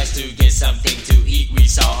house just to get something to eat. We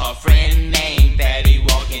saw a friend named Patty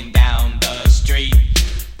walking down the street.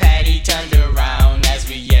 Patty turned around as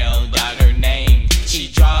we yelled out her name. She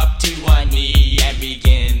dropped to one knee and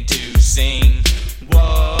began to sing.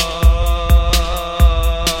 Whoa,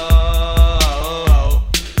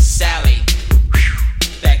 Sally,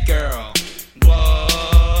 that girl. Whoa,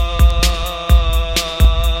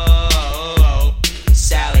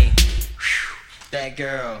 Sally, that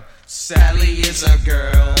girl. Sally is a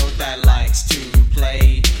girl that likes to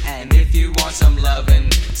play, and if you want some lovin',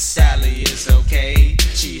 Sally is okay.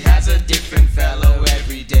 She has a different fellow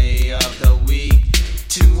every day of the week,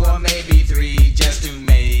 2 or maybe 3 just to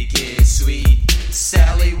make it sweet.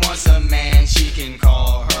 Sally wants a man she can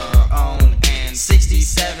call her own, and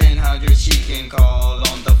 6700 she can call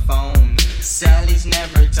on the phone. Sally's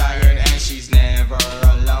never tired and she's never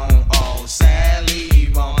alone. All Sally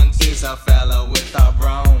wants is a fella with a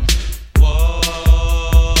broom. Whoa,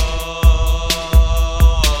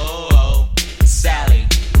 Sally,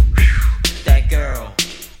 that girl.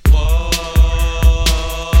 Whoa,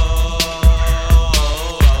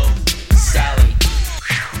 Sally,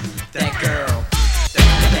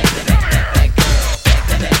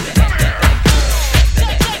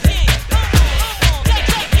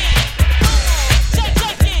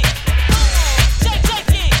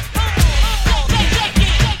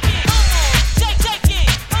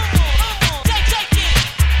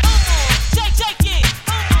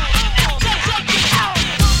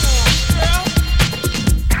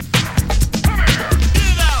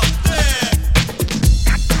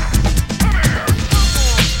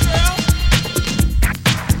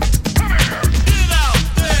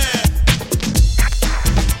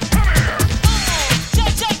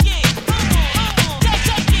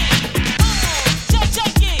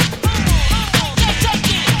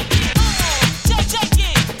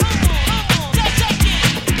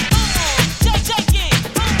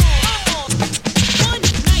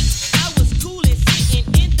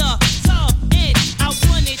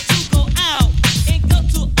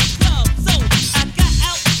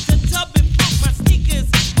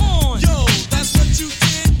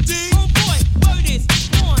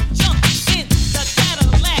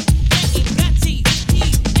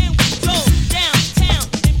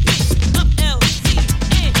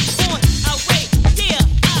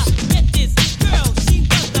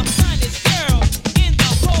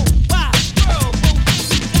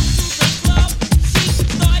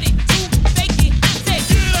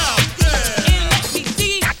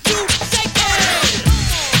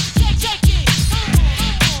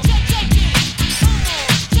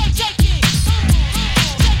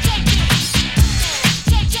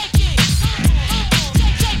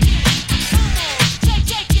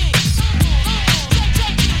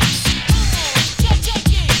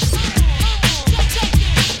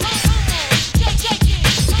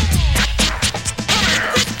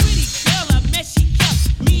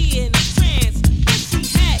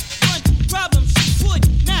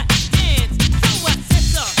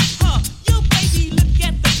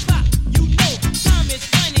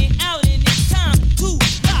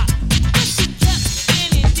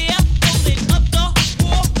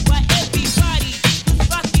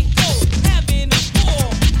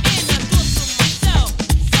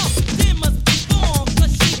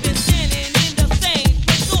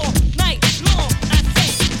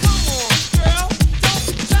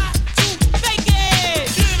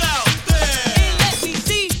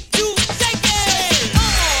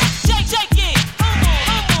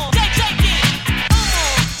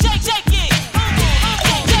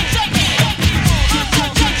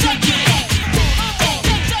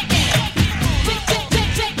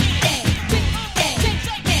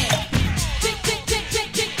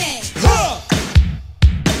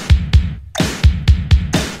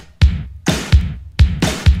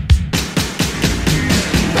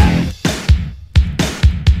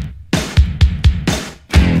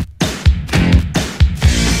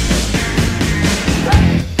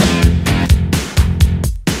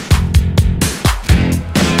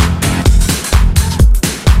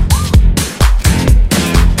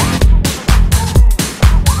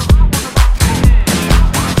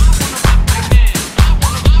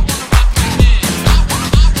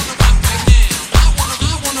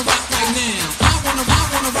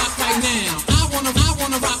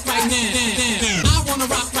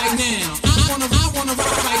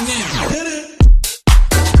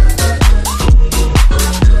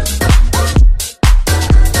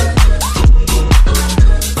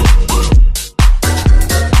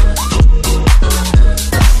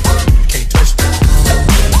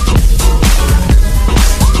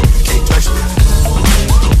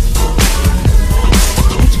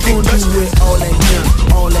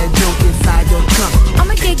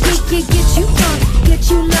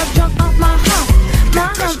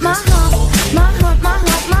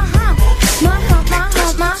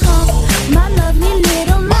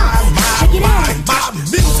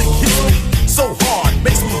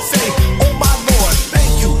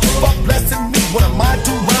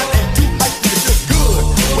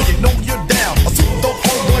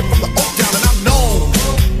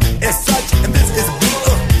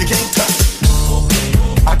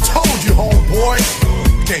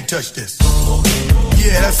 touch this.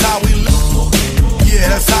 Yeah, that's how we live. Yeah,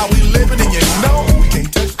 that's how we living, and you know we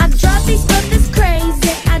can't touch this. I drive these brothers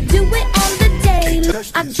crazy. I do it on the daily.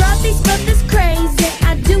 I drive these brothers crazy.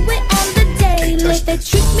 I do it on the daily. They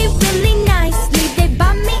treat me really nicely. They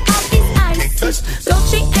buy me all these ices.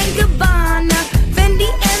 Dolce and Gabbana,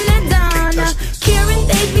 Fendi and Madonna. Karen,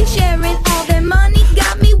 they be sharing all their money.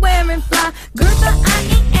 Got me wearing fly. Girl, but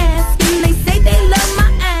I ain't asking. They say they love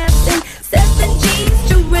my ass and 7 G's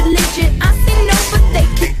to religion. I say no, but they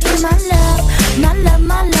keep my love, my love,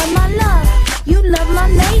 my love, my love. You love my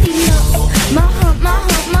lady love. My hump, my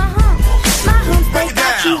hump, my hump. My hump, they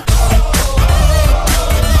got you.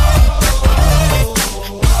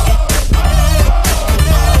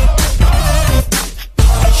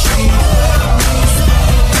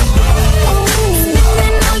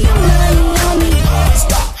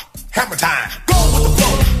 Hammer time. Go with the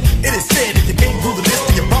flow. It is said if you came through the list,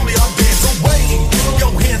 then you probably are dead. So wave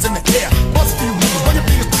your hands in the air. Bust a few moves. Run your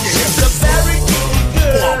fingers through your hair. The very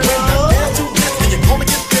girl. When the dance to this, then you're gonna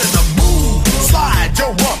get in the mood. Slide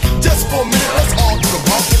your rump. Just for a minute, let's all do the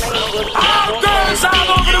bump. All girls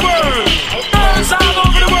all over the world. Girls all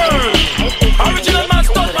over the world. Original man,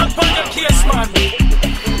 stunt man, find your case, man.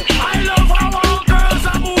 I love how all girls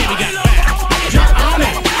are moving. I love how all jump on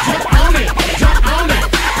it, jump on it, jump on it.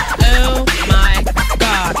 Oh my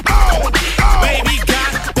God. Baby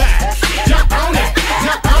got back. Jump on it,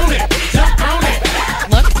 jump on it, jump on it.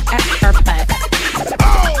 Look at her butt.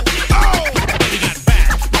 Baby got back.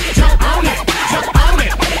 Jump on it, jump on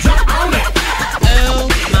it, jump on it. Oh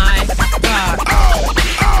my God.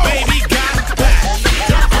 Baby got back.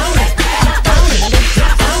 Jump on it, jump on it,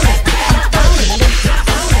 jump on it, jump on it, jump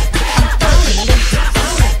on it, jump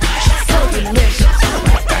on it. So delicious.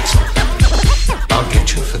 I'll get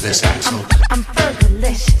you for this, Axel. I'm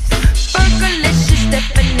Fergalicious. Fergalicious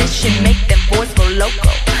definition make them boys go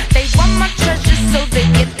loco. They want my treasures so they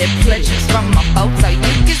get their pleasures from my photo.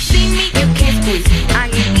 You can see me, you can't squeeze me. I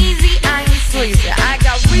ain't easy, I ain't sleazy. I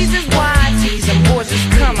got reasons why I tease them. Boys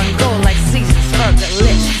just come and go like seasons.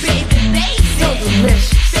 Fergalicious. Baby, baby. So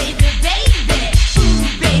delicious. Baby, baby. Ooh,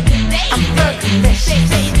 baby, baby. I'm Fergalicious.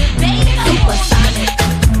 Baby, baby. Supersonic.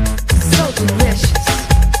 So delicious.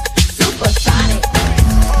 Supersonic.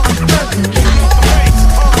 I'm Fergalicious.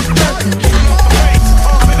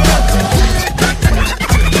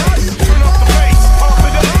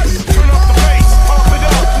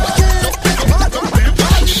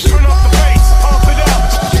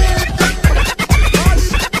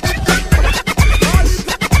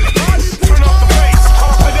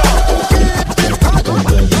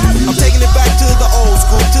 I'm taking it back to the old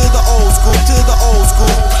school, to the old school, to the old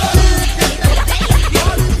school.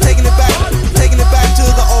 Taking it back to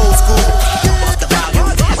the old school.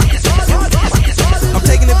 I'm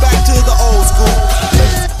taking it back to the old school.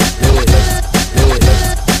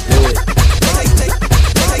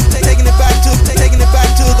 Taking it back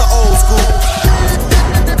to the old school.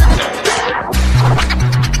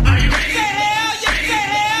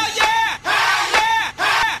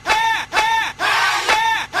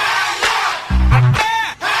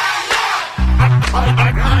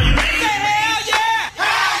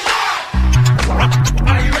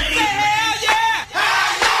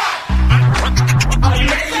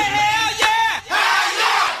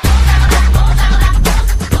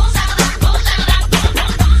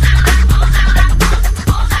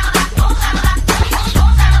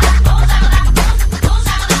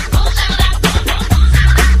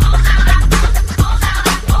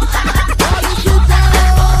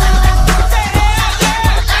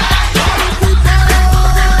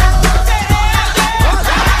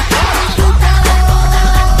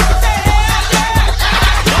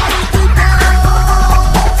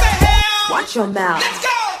 Watch your mouth.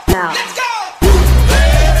 Mouth.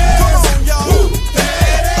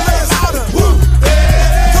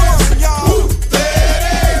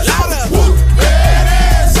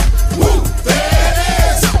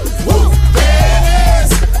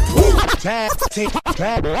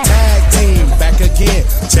 Tag team, back again.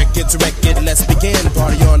 Check it to record, let's begin.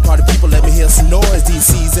 Party on, party people, let me hear some noise.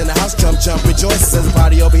 DC's in the house, jump, jump, rejoice. There's a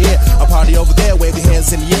party over here, a party over there. Wave your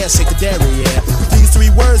hands in the air, shake the dairy, yeah. These 3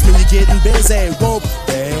 words mean you're getting busy. Whoop,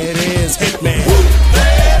 there it is, Hitman.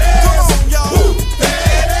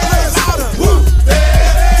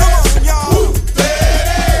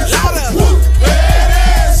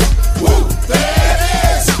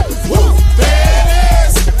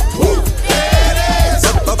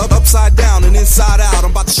 Upside down and inside out,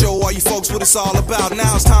 I'm about to show all you folks what it's all about.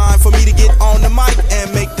 Now it's time for me to get on the mic and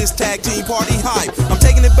make this tag team party hype. I'm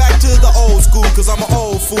taking it back to the old school, cause I'm an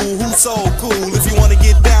old fool who's so cool. If you wanna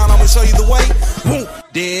get down, I'ma show you the way. Boom,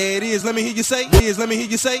 there it is. Let me hear you say. Is let me hear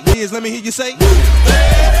you say. Is let me hear you say.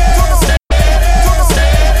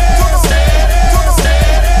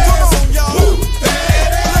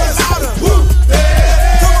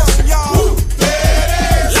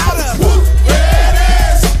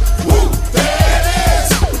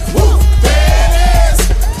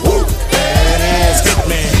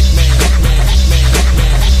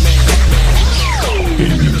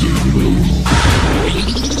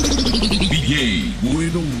 DJ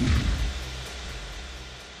Bueno.